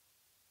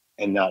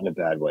 and not in a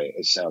bad way.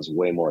 It sounds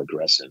way more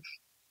aggressive,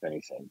 if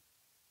anything.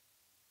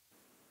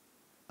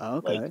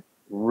 Okay. Like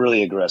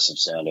really aggressive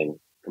sounding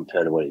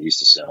compared to what it used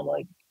to sound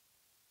like.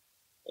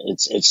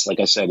 It's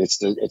like I said, it's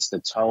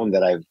the tone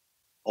that I've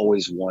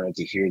always wanted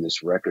to hear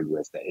this record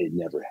with that it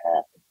never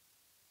had.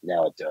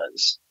 Now it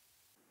does.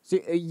 So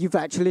you've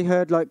actually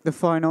heard like the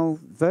final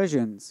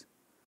versions?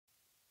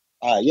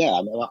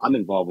 Yeah, I'm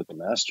involved with the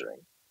mastering.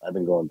 I've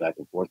been going back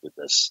and forth with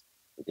this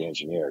with the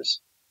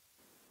engineers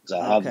because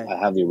I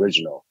have the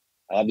original.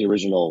 I have the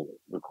original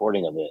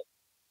recording of it.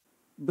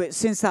 But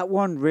since that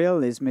one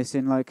reel is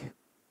missing, like,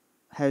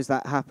 how's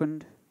that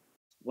happened?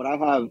 What I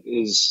have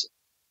is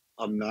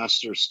a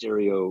master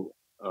stereo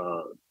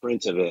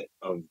print of it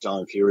of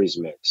Don Fury's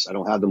mix. I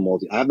don't have the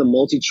multi. I have the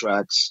multi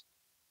tracks,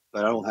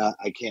 but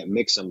I can't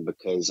mix them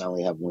because I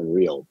only have one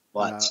reel.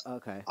 But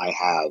I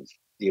have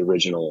the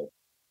original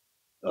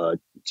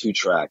two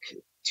track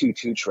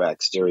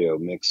stereo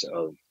mix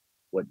of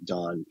what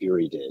Don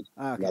Fury did.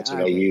 And that's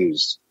what I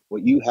used.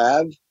 What you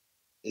have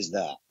is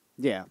that.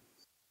 Yeah.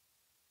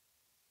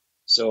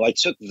 So I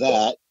took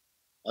that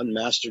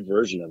unmastered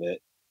version of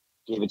it,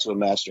 gave it to a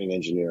mastering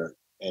engineer,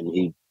 and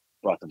he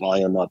brought the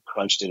volume up,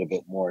 crunched it a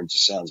bit more, and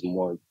just sounds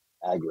more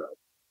aggro.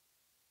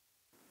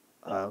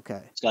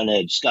 It's got an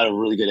edge. It's got a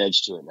really good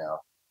edge to it now.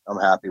 I'm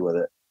happy with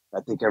it.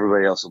 I think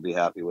everybody else will be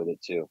happy with it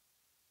too.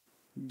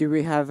 Do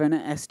we have an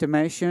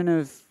estimation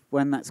of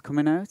when that's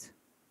coming out?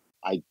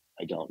 I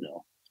don't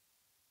know.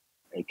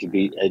 It could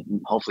be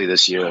hopefully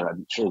this year.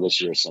 I'm sure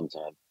this year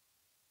sometime.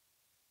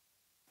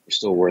 We're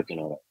still working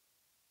on it.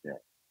 Yeah.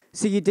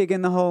 So you're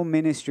digging the whole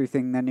ministry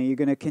thing then? Are you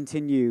going to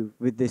continue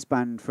with this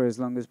band for as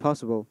long as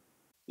possible?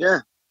 Yeah,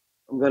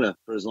 I'm gonna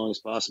for as long as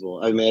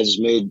possible. I mean, I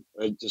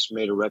just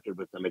made a record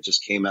with them. It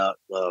just came out.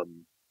 I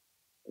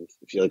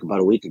feel like about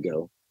a week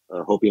ago.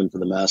 Hopium for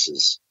the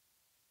Masses.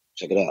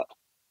 Check it out.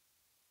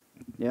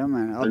 Yeah,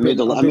 man. I made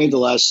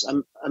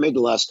the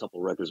last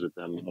couple records with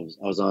them.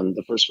 I was on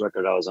the first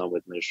record I was on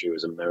with Ministry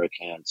was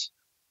Americans,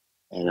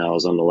 and I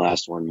was on the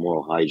last one,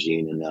 Moral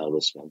Hygiene, and now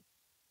this one.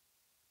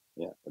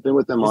 Yeah, I've been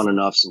with them on and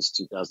off since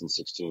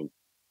 2016.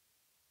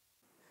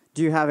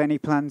 Do you have any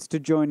plans to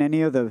join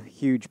any other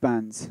huge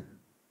bands?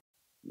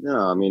 No,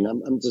 I mean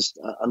I'm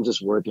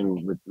just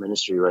working with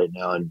Ministry right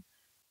now, and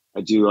I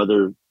do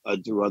other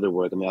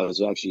work. I mean, I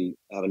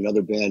have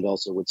another band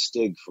also with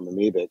Stig from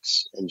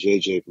Amoebics and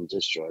JJ from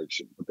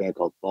Discharge, a band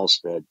called False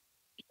Bed.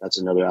 That's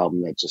another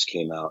album that just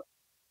came out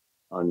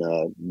on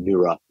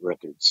New Rock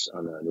Records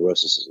on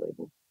Neurosis'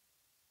 label.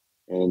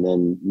 And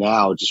then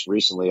now, just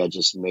recently, I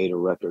just made a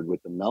record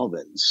with the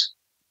Melvins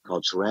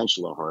called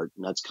Tarantula Heart,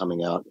 and that's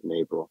coming out in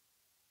April.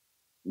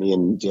 Me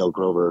and Dale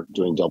Grover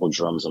doing double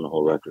drums on the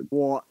whole record.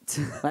 What?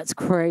 That's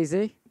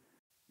crazy.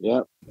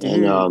 Yeah.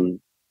 Dude.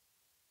 And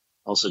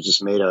also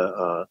just made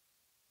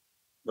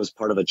was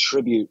part of a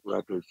tribute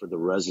record for the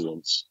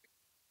Residents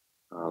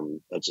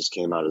that just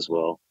came out as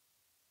well.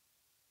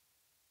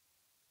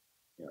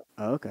 Yeah.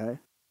 Okay.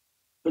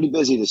 Pretty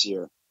busy this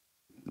year.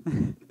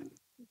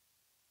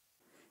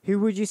 Who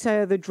would you say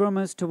are the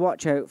drummers to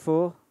watch out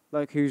for?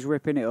 Like, who's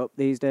ripping it up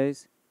these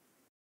days?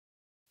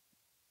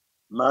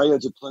 Mario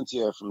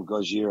Duplantier from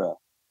Gojira.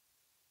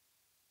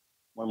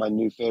 One of my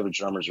new favorite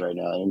drummers right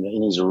now. And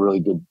he's a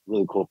really good,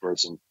 really cool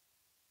person.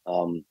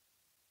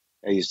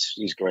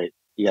 He's great.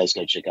 You guys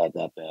gotta check out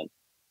that band.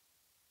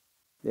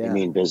 Yeah. They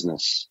mean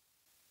business.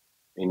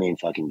 They mean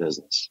fucking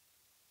business.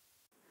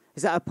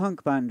 Is that a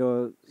punk band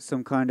or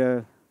some kind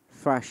of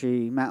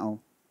thrashy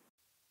metal?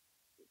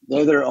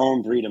 They're their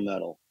own breed of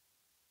metal.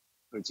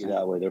 Put it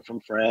that way. They're from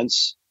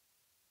France.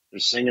 Their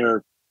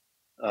singer,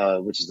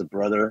 which is the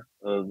brother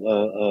of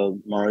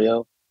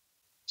Mario,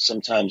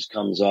 sometimes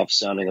comes off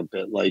sounding a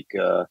bit like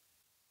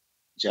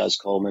Jazz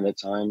Coleman at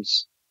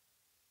times,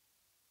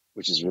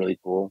 which is really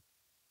cool.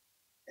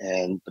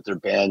 But their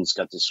band's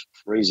got this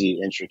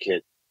crazy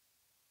intricate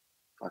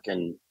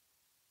fucking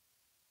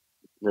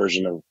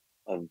version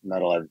of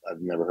metal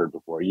I've never heard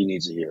before. You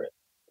need to hear it.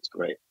 It's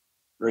great.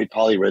 Very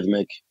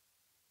polyrhythmic,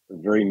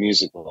 very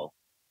musical,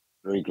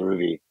 very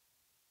groovy.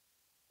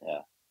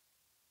 Yeah,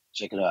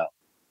 check it out.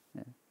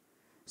 Yeah.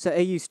 So are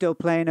you still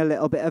playing a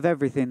little bit of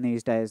everything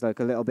these days, like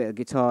a little bit of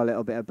guitar, a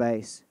little bit of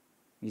bass?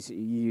 You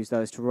use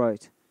those to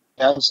write?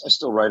 Yeah, I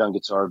still write on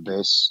guitar,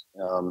 bass.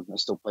 I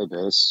still play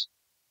bass.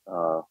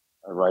 Uh,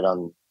 I write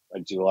on. I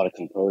do a lot of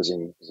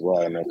composing as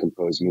well. I mean, I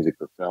compose music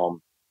for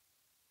film.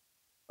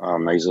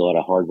 I use a lot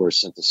of hardware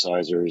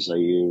synthesizers. I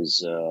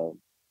use,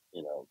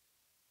 you know,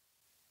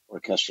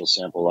 orchestral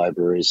sample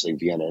libraries like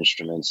Vienna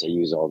Instruments. I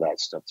use all that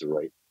stuff to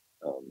write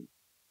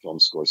film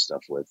score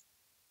stuff with.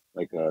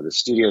 Like the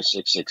Studio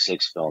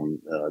 666 film,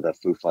 that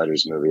Foo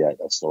Fighters movie.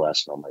 That's the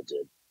last film I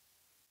did.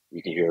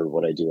 You can hear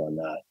what I do on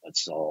that.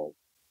 That's all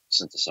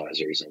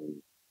synthesizers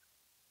and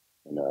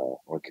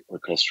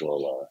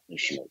orchestral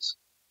instruments.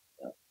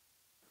 Yeah.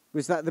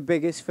 Was that the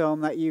biggest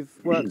film that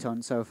you've worked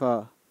on so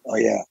far? Oh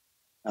yeah,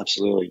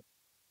 absolutely.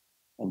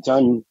 I've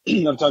done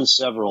I've done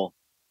several.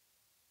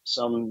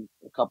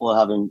 A couple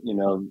haven't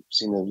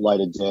seen the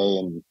light of day,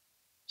 and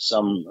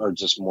some are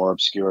just more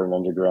obscure and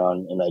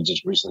underground. And I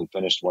just recently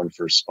finished one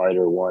for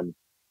Spider One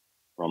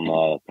from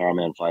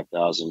Powerman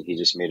 5000. He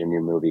just made a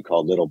new movie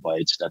called Little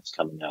Bites that's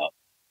coming out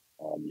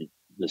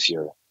this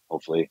year,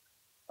 hopefully.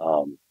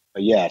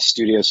 But yeah,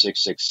 Studio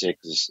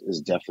 666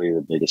 is definitely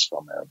the biggest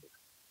film I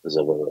was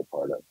ever a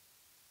part of.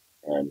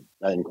 And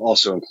that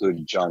also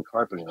included John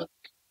Carpenter,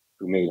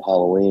 who made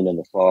Halloween and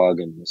The Fog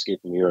and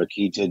Escape from New York.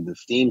 He did the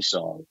theme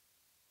song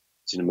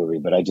to the movie,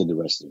 but I did the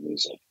rest of the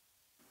music.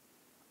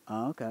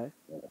 Oh, okay.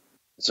 Yeah.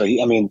 So,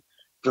 I mean,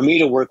 for me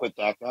to work with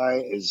that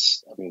guy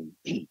is, I mean,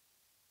 I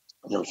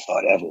never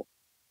thought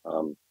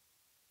ever.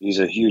 He's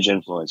a huge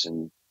influence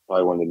and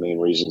probably one of the main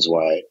reasons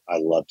why I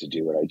love to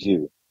do what I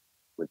do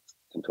with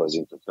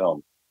composing for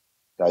film.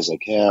 Guys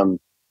like him,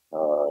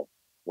 uh,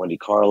 Wendy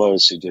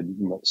Carlos, who did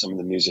some of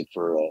the music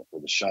for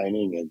The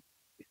Shining and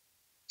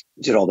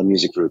did all the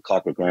music for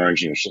Clockwork Orange,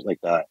 shit like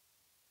that.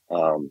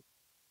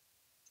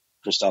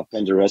 Christoph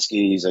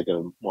Penderecki, he's like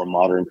a more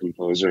modern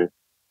composer.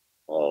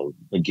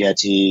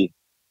 Baghetti,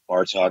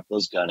 Bartok,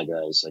 those kind of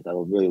guys. Like I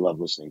would really love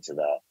listening to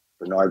that.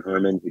 Bernard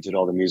Herrmann, who did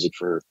all the music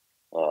for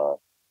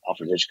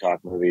Alfred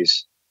Hitchcock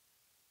movies.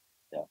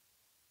 Yeah,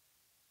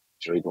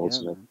 Jerry Yeah,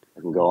 Goldsmith. man.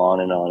 I can go on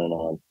and on and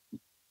on.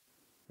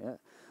 Yeah.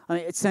 I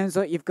mean, it sounds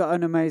like you've got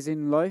an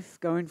amazing life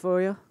going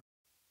for you.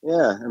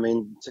 Yeah, I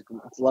mean, it's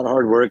a lot of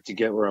hard work to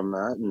get where I'm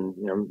at, and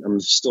I'm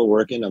still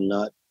working. I'm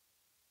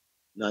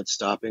not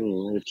stopping.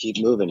 I'm gonna keep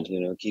moving.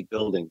 Keep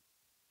building,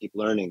 keep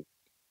learning,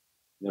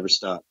 never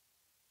stop.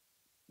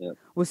 Yeah.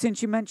 Well,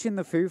 since you mentioned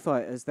the Foo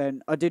Fighters,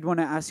 then I did want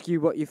to ask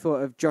you what you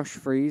thought of Josh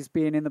Freese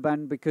being in the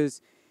band because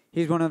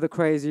he's one of the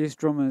craziest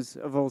drummers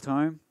of all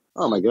time.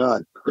 Oh my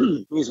God,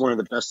 he's one of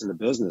the best in the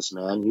business,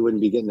 man. He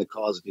wouldn't be getting the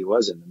calls if he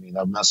wasn't. I mean,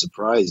 I'm not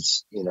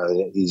surprised,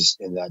 that he's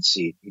in that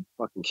seat. He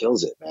fucking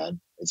kills it, man.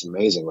 It's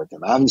amazing with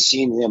him. I haven't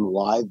seen him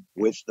live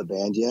with the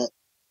band yet.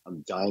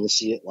 I'm dying to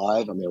see it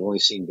live. I mean, I've only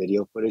seen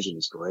video footage and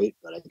it's great,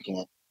 but I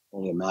can't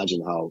only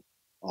imagine how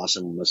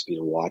awesome it must be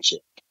to watch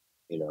it.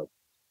 You know,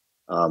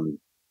 um,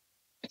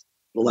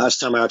 the last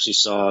time I actually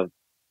saw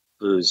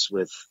Booze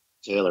with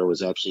Taylor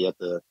was actually at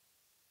the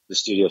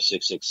Studio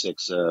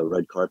 666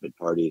 red carpet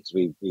party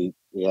because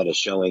we had a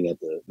showing at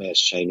the Mass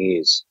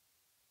Chinese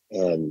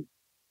and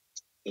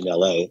in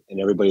LA, and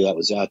everybody that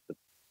was at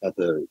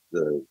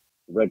the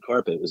red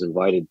carpet was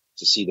invited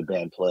to see the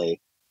band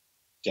play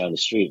down the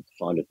street at the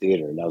Fonda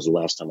Theater, and that was the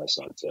last time I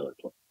saw Taylor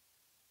play,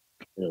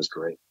 and it was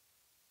great.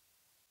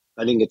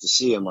 I didn't get to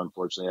see him,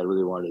 unfortunately. I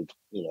really wanted,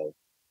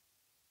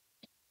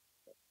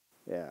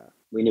 Yeah.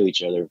 we knew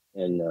each other,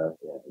 and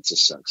yeah, it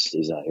just sucks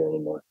he's not here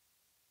anymore.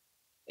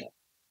 Yeah.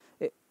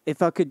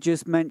 If I could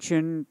just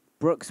mention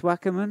Brooks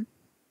Wackerman.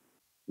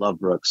 Love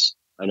Brooks.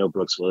 I know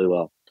Brooks really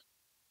well.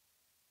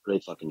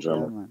 Great fucking Yeah,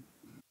 drummer. man.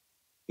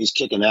 He's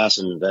kicking ass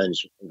in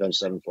Avenged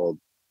Sevenfold.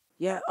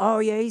 Yeah. Oh,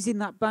 yeah. He's in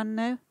that band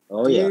now,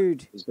 Oh yeah,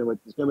 dude. he's been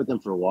with them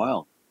for a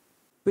while.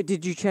 But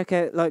did you check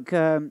out like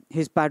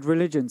his Bad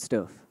Religion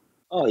stuff?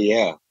 Oh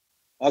yeah,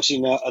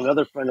 actually, now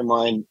another friend of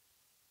mine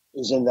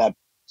is in that.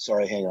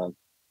 Sorry, hang on.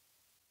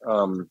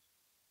 Um,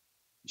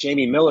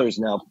 Jamie Miller is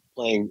now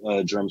playing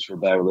drums for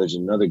Bad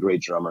Religion. Another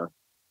great drummer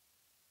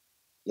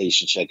that you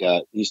should check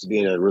out. He used to be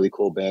in a really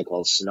cool band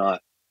called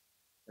Snot,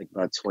 like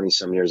about 20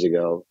 some years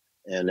ago.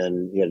 And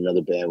then he had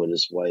another band with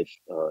his wife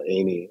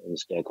Amy in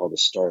this band called The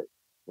Start,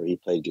 where he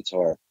played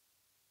guitar.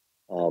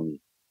 Um,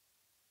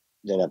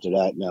 then after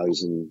that, now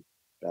he's in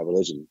Bad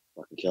Religion,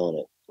 fucking killing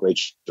it. Great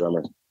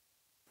drummer,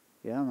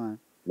 Yeah, man.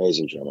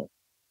 amazing drummer.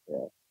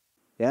 Yeah.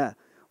 Yeah.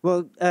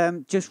 Well,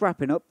 just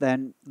wrapping up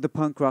then, the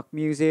Punk Rock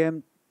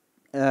Museum.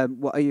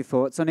 What are your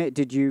thoughts on it?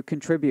 Did you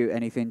contribute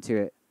anything to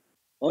it?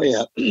 Oh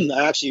yeah,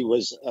 I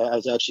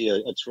was actually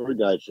a tour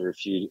guide for a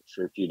few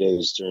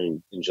days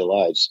during in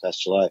July, just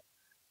past July.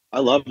 I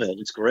love it.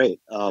 It's great.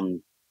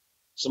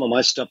 Some of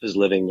my stuff is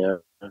living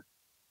there.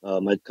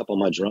 My couple of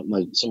my drum,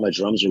 my some of my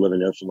drums are living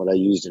there from what I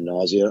used in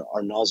Nausea.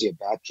 Our Nausea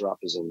backdrop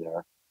is in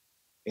there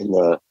in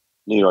the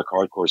New York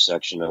hardcore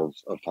section of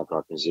Punk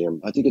Rock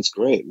Museum. I think it's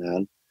great,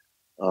 man.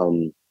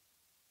 Um,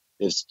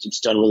 it's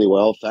done really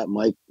well. Fat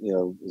Mike,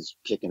 is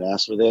kicking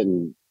ass with it,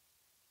 and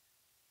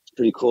it's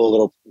pretty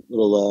cool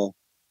little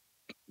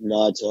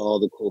nod to all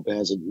the cool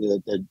bands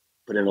that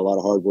put in a lot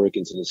of hard work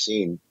into the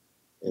scene,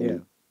 Yeah.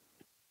 and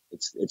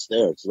it's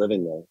there, it's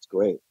living there, it's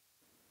great.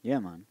 Yeah,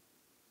 man.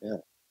 Yeah,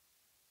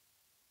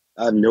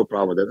 I have no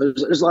problem with it.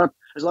 There's a lot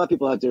of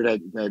people out there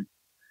that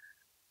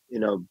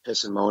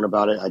piss and moan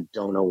about it. I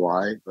don't know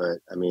why, but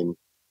I mean,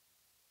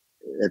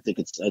 I think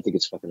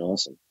it's fucking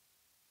awesome.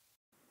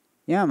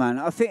 Yeah, man.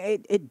 I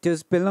think it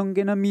does belong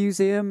in a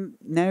museum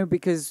now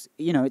because,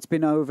 it's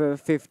been over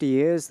 50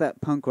 years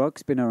that punk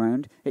rock's been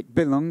around. It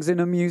belongs in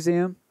a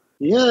museum.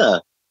 Yeah,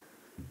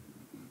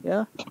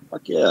 Yeah.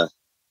 fuck yeah,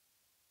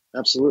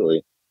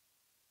 absolutely.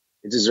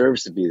 It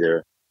deserves to be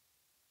there.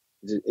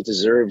 It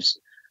deserves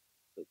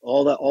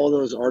all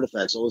those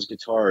artifacts, all those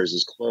guitars,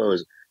 his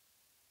clothes,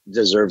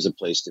 deserves a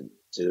place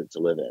to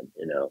live in,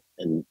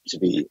 and to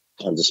be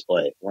on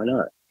display. Why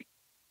not?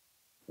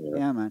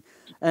 Yeah, man.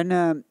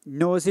 And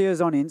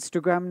Nausea's on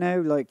Instagram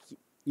now. Like,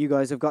 you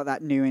guys have got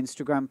that new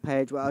Instagram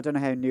page. Well, I don't know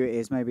how new it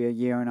is. Maybe a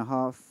year and a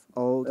half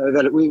old. I've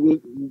had it,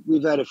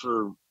 we've had it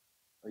for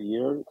a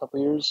year, a couple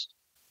of years,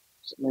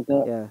 something like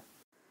that. Yeah.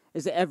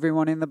 Is it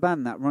everyone in the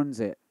band that runs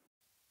it?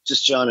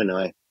 Just John and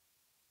I.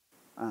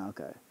 Ah,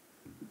 okay.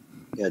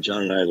 Yeah,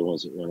 John and I are the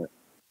ones that run it.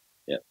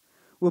 Yeah.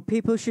 Well,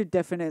 people should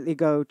definitely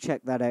go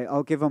check that out.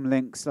 I'll give them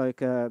links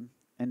like in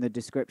the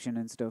description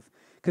and stuff.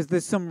 Because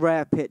there's some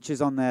rare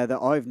pictures on there that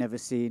I've never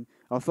seen.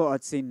 I thought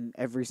I'd seen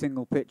every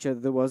single picture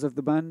there was of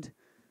the band.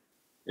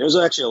 There's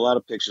actually a lot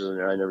of pictures in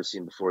there I've never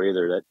seen before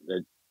either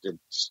that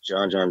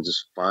John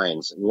just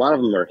finds. And a lot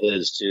of them are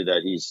his too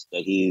that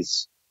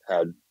he's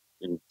had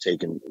been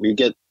taken. We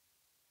get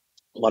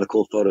a lot of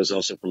cool photos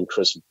also from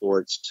Chris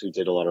Bortz, who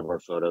did a lot of our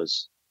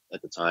photos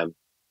at the time.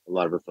 A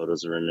lot of our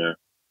photos are in there.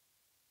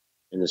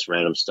 And this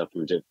random stuff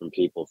from different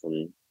people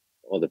from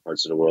other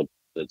parts of the world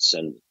that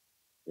send,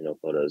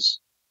 photos,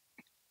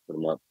 put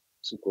them up.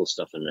 Some cool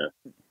stuff in there.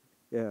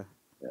 Yeah.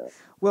 Yeah.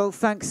 Well,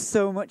 thanks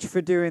so much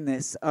for doing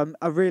this.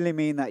 I really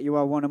mean that. You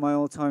are one of my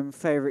all-time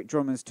favorite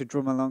drummers to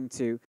drum along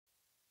to.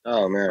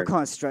 Oh I man,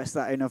 can't stress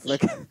that enough.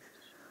 Like, I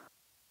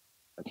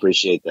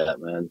appreciate that,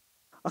 man.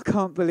 I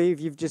can't believe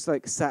you've just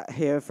like sat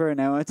here for an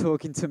hour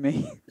talking to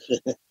me.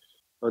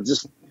 Well,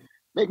 just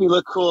make me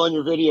look cool on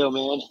your video,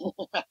 man.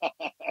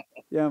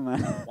 Yeah,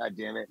 man. God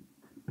damn it.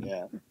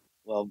 Yeah.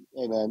 Well,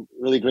 hey, man,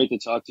 really great to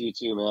talk to you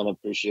too, man. I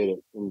appreciate it.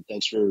 And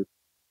thanks for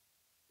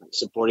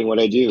supporting what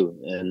I do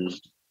and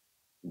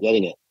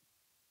getting it.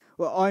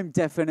 Well, I'm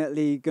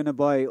definitely gonna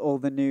buy all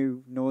the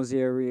new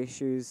Nausea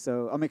reissues,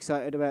 so I'm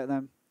excited about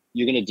them.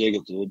 You're going to dig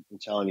it, dude. I'm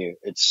telling you,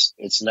 it's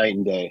night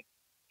and day.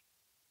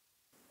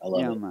 I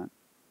love Yeah, it. man.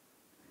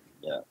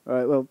 Yeah. All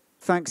right. Well,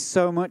 thanks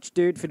so much,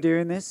 dude, for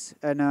doing this,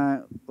 and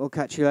we'll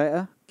catch you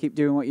later. Keep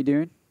doing what you're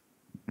doing.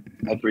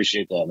 I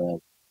appreciate that, man.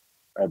 All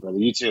right, brother.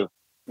 You too.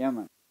 Yeah,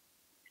 man.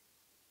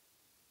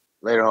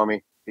 Later,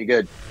 homie. Be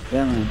good.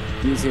 Yeah, man.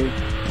 You too.